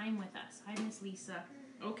lot of time with us. Hi, Miss Lisa.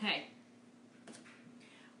 Okay.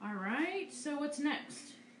 All right, so what's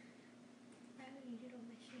next? I already did all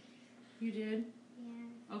my shit. You did?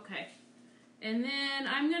 Yeah. Okay. And then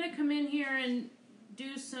I'm going to come in here and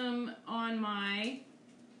do some on my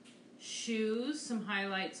shoes, some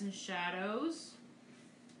highlights and shadows.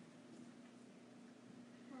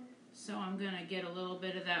 So I'm going to get a little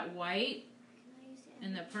bit of that white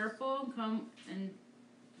and the purple, come and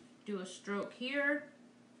do a stroke here.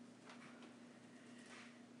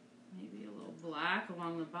 Maybe a little black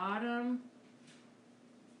along the bottom.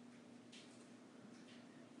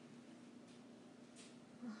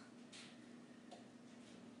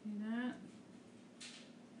 Do that.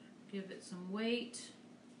 Give it some weight.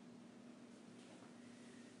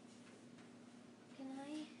 Can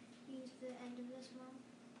I use the end of this one?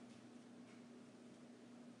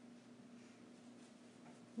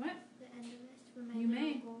 What? The end of this for my You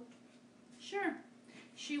may. gold. Sure.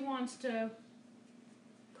 She wants to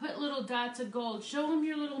put little dots of gold. Show them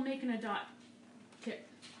your little making a dot tip.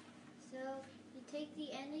 So you take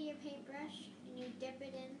the end of your paintbrush and you dip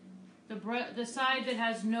it in. The side that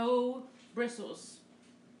has no bristles.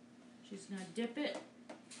 She's going to dip it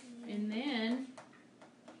and then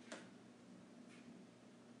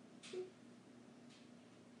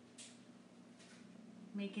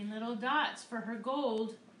making little dots for her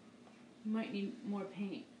gold. You might need more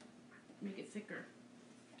paint. Make it thicker.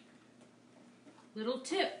 Little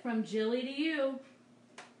tip from Jilly to you.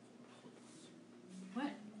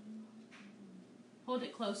 What? Hold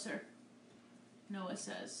it closer, Noah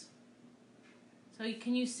says. So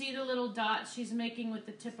can you see the little dots she's making with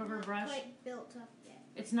the tip of her brush? It's not quite built up yet.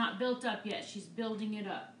 It's not built up yet. She's building it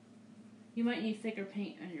up. You might need thicker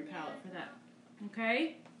paint on your palette for that.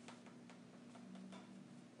 Okay?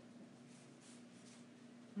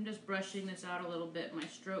 I'm just brushing this out a little bit. My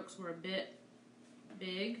strokes were a bit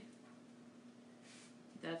big.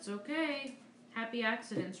 That's okay. Happy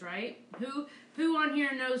accidents, right? Who on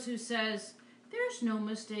here knows who says, there's no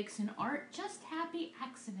mistakes in art, just happy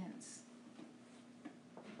accidents?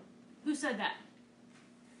 Who said that?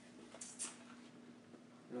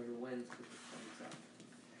 Whoever wins gets a thumbs up.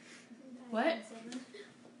 What?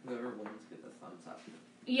 Whoever wins gets a thumbs up.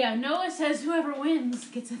 Yeah, Noah says whoever wins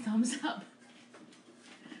gets a thumbs up.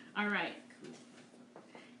 All right.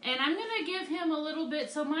 And I'm going to give him a little bit,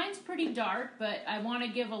 so mine's pretty dark, but I want to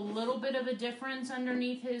give a little bit of a difference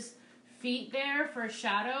underneath his feet there for a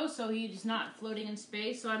shadow so he's not floating in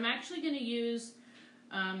space. So I'm actually going to use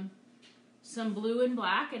some blue and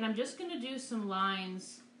black, and I'm just going to do some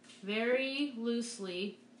lines very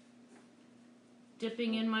loosely,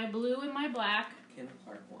 dipping in my blue and my black. Kim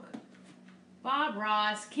Clark won. Bob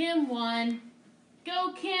Ross, Kim won.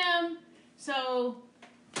 Go Kim! So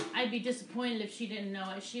I'd be disappointed if she didn't know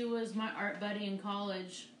it. She was my art buddy in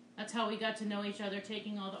college. That's how we got to know each other,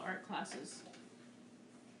 taking all the art classes.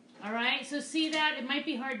 All right, so see that? It might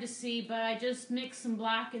be hard to see, but I just mixed some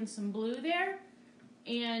black and some blue there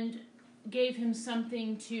and gave him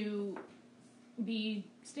something to be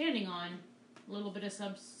standing on, a little bit of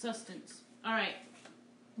substance. All right,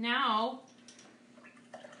 now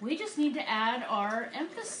we just need to add our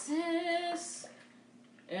emphasis.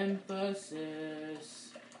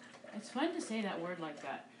 Emphasis. It's fun to say that word like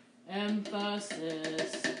that.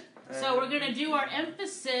 Emphasis. So we're going to do our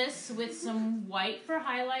emphasis with some white for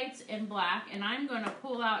highlights and black. And I'm going to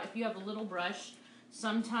pull out, if you have a little brush,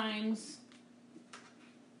 sometimes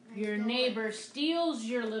your neighbor steals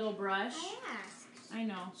your little brush. I asked. I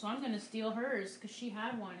know. So I'm going to steal hers because she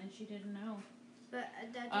had one and she didn't know. But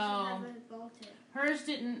that doesn't have a bolt tip. Hers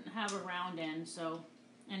didn't have a round end, so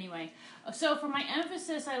anyway. So for my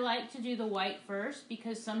emphasis, I like to do the white first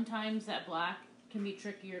because sometimes that black can be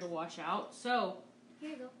trickier to wash out. So Here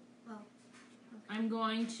you go. Oh. Okay. I'm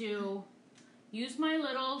going to use my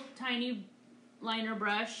little tiny liner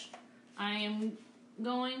brush. I am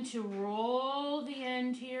going to roll the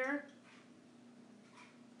end here.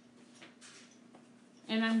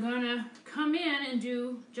 And I'm going to come in and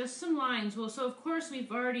do just some lines. Well, so of course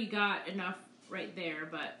we've already got enough right there,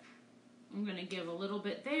 but I'm going to give a little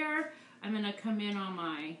bit there. I'm going to come in on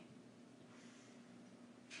my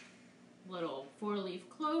little 4-leaf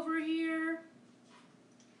clover here.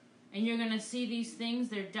 And you're going to see these things,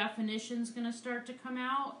 their definition's going to start to come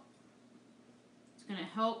out. It's going to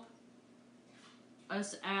help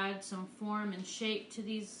us add some form and shape to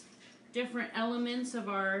these different elements of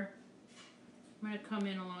our... I'm going to come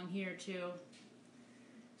in along here too.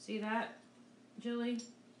 See that, Jilly?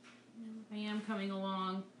 No. I am coming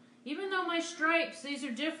along. Even though my stripes, these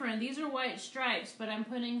are different. These are white stripes, but I'm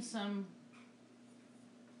putting some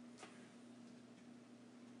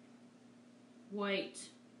white.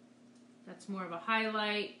 That's more of a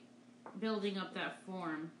highlight, building up that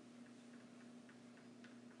form.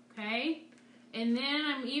 Okay? And then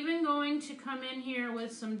I'm even going to come in here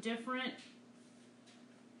with some different.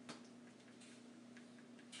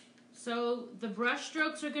 So the brush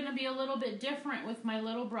strokes are going to be a little bit different with my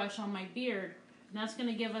little brush on my beard. And that's going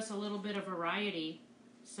to give us a little bit of variety.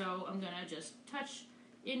 So I'm going to just touch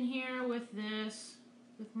in here with this,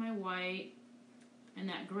 with my white. And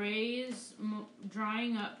that gray is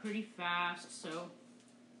drying up pretty fast, so.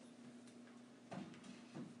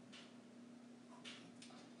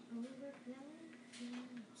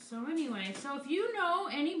 So anyway, so if you know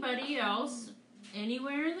anybody else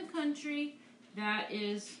anywhere in the country that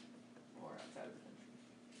is.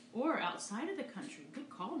 Or outside of the country. Good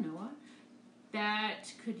call, Noah.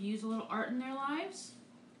 That could use a little art in their lives.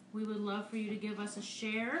 We would love for you to give us a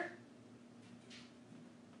share.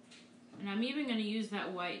 And I'm even going to use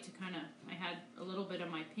that white to kind of, I had a little bit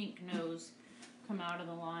of my pink nose come out of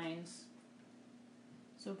the lines.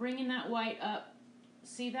 So bringing that white up.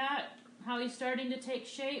 See that? How he's starting to take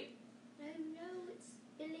shape? I know it's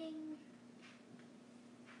spilling.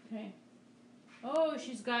 Okay. Oh,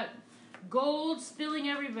 she's got gold spilling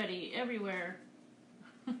everywhere.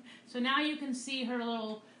 So now you can see her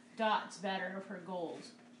little dots better of her gold.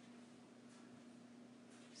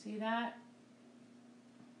 See that?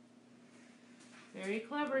 Very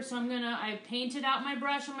clever. So I painted out my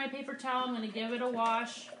brush on my paper towel. I'm going to give it a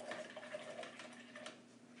wash.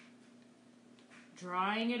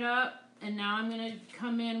 Drying it up. And now I'm going to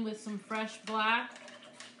come in with some fresh black.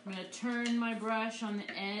 I'm going to turn my brush on the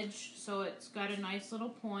edge so it's got a nice little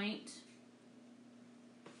point.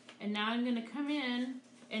 And now I'm going to come in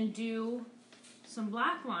and do some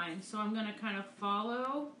black lines. So I'm going to kind of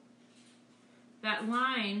follow that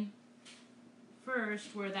line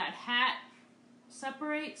first where that hat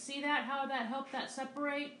separates. See that? How that helped that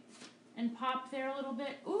separate and pop there a little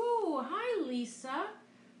bit. Ooh, hi Lisa.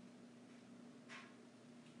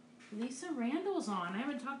 Lisa Randall's on. I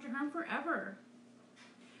haven't talked to her in forever.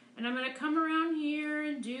 And I'm going to come around here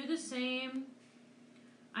and do the same.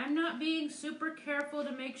 I'm not being super careful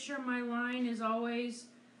to make sure my line is always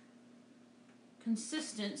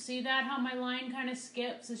consistent. See that? How my line kind of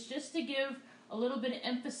skips? It's just to give a little bit of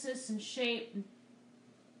emphasis and shape. And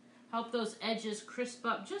help those edges crisp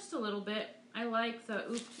up just a little bit. I like the,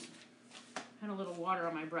 oops, had a little water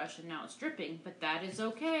on my brush and now it's dripping. But that is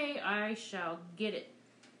okay. I shall get it.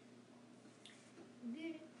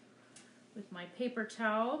 With my paper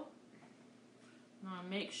towel.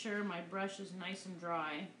 Make sure my brush is nice and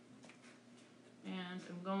dry. And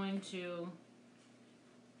I'm going to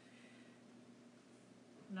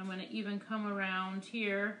even come around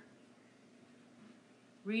here,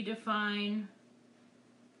 redefine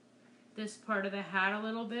this part of the hat a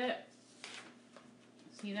little bit.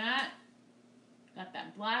 See that? Got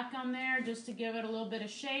that black on there just to give it a little bit of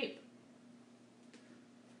shape.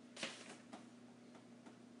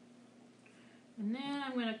 And then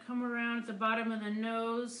I'm going to come around at the bottom of the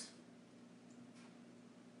nose.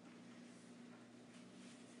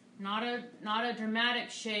 Not a dramatic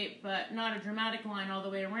shape, but not a dramatic line all the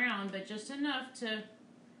way around, but just enough to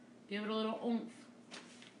give it a little oomph.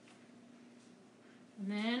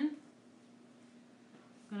 And then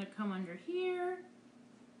I'm going to come under here.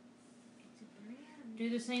 Do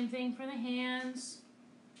the same thing for the hands.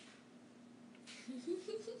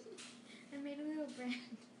 I made a little brand.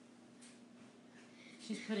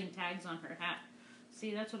 She's putting tags on her hat.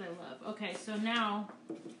 See, that's what I love. Okay, so now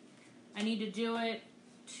I need to do it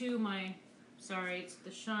to my, sorry, it's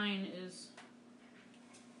the shine is,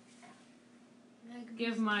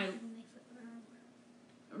 give my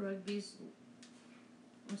Rugby's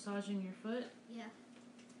massaging your foot. Yeah.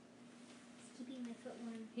 It's keeping my foot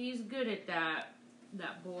warm. He's good at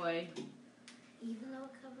that boy. Even though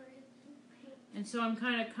it covers it in paint. And so I'm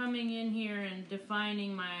kind of coming in here and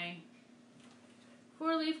defining my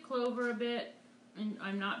 4-leaf clover a bit, and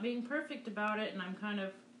I'm not being perfect about it, and I'm kind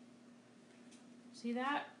of, see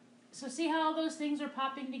that? So see how all those things are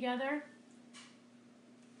popping together?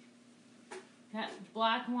 That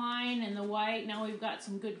black line and the white, now we've got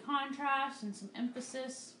some good contrast and some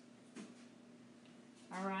emphasis.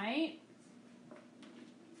 All right.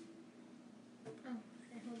 Oh,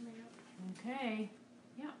 I hold my note. Okay.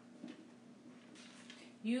 Yeah.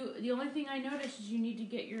 The only thing I noticed is you need to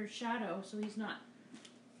get your shadow so he's not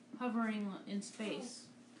hovering in space.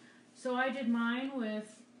 So I did mine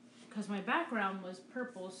with because my background was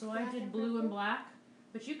purple, so Black I did and blue purple? and black.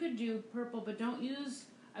 But you could do purple, but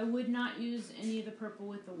I would not use any of the purple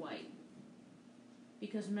with the white.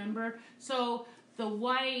 Because remember, so the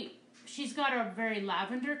white, she's got a very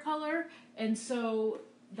lavender color, and so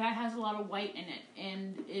that has a lot of white in it,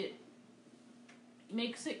 and it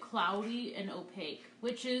makes it cloudy and opaque,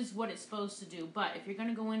 which is what it's supposed to do. But if you're going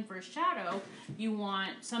to go in for a shadow, you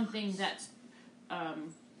want something that's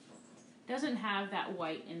doesn't have that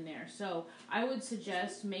white in there. So I would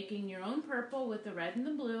suggest making your own purple with the red and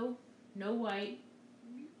the blue, no white,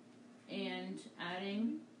 and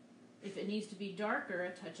adding, if it needs to be darker,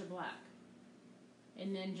 a touch of black.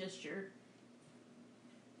 And then just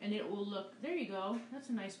and it will look, there you go, that's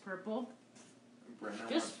a nice purple. Brenna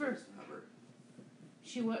Just wants for- hers to hover.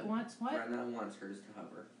 She wants what? Brenna wants hers to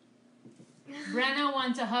hover. Brenna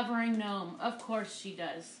wants a hovering gnome. Of course she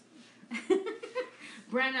does.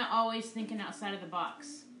 Brenna always thinking outside of the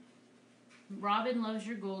box. Robin loves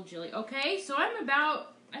your gold, Jilly. Okay, so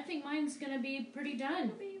I think mine's going to be pretty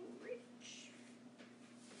done. Be rich.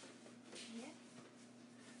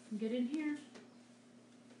 Yeah. Get in here.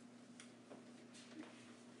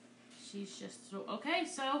 She's just okay,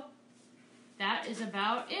 so that is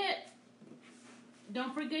about it.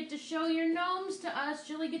 Don't forget to show your gnomes to us.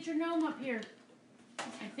 Jilly, get your gnome up here.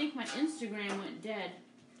 I think my Instagram went dead.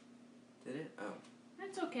 Did it? Oh.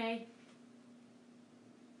 That's okay.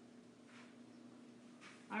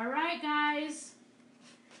 All right, guys.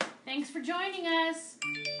 Thanks for joining us.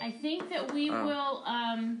 I think that we will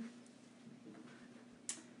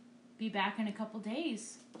be back in a couple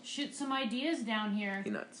days. Shoot some ideas down here.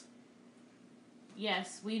 Peanuts.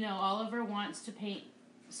 Yes, we know. Oliver wants to paint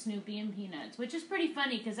Snoopy and Peanuts, which is pretty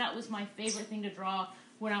funny because that was my favorite thing to draw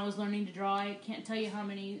when I was learning to draw. I can't tell you how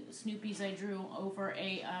many Snoopies I drew over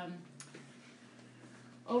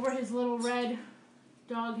over his little red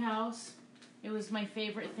doghouse. It was my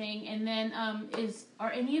favorite thing. And then,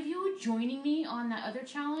 are any of you joining me on that other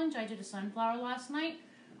challenge? I did a sunflower last night.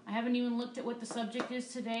 I haven't even looked at what the subject is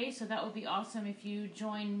today, so that would be awesome if you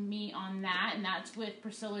join me on that. And that's with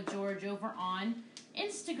Priscilla George over on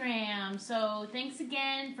Instagram. So thanks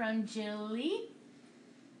again from Jilly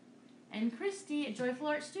and Cristie at Joyful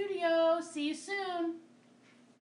Art Studio. See you soon.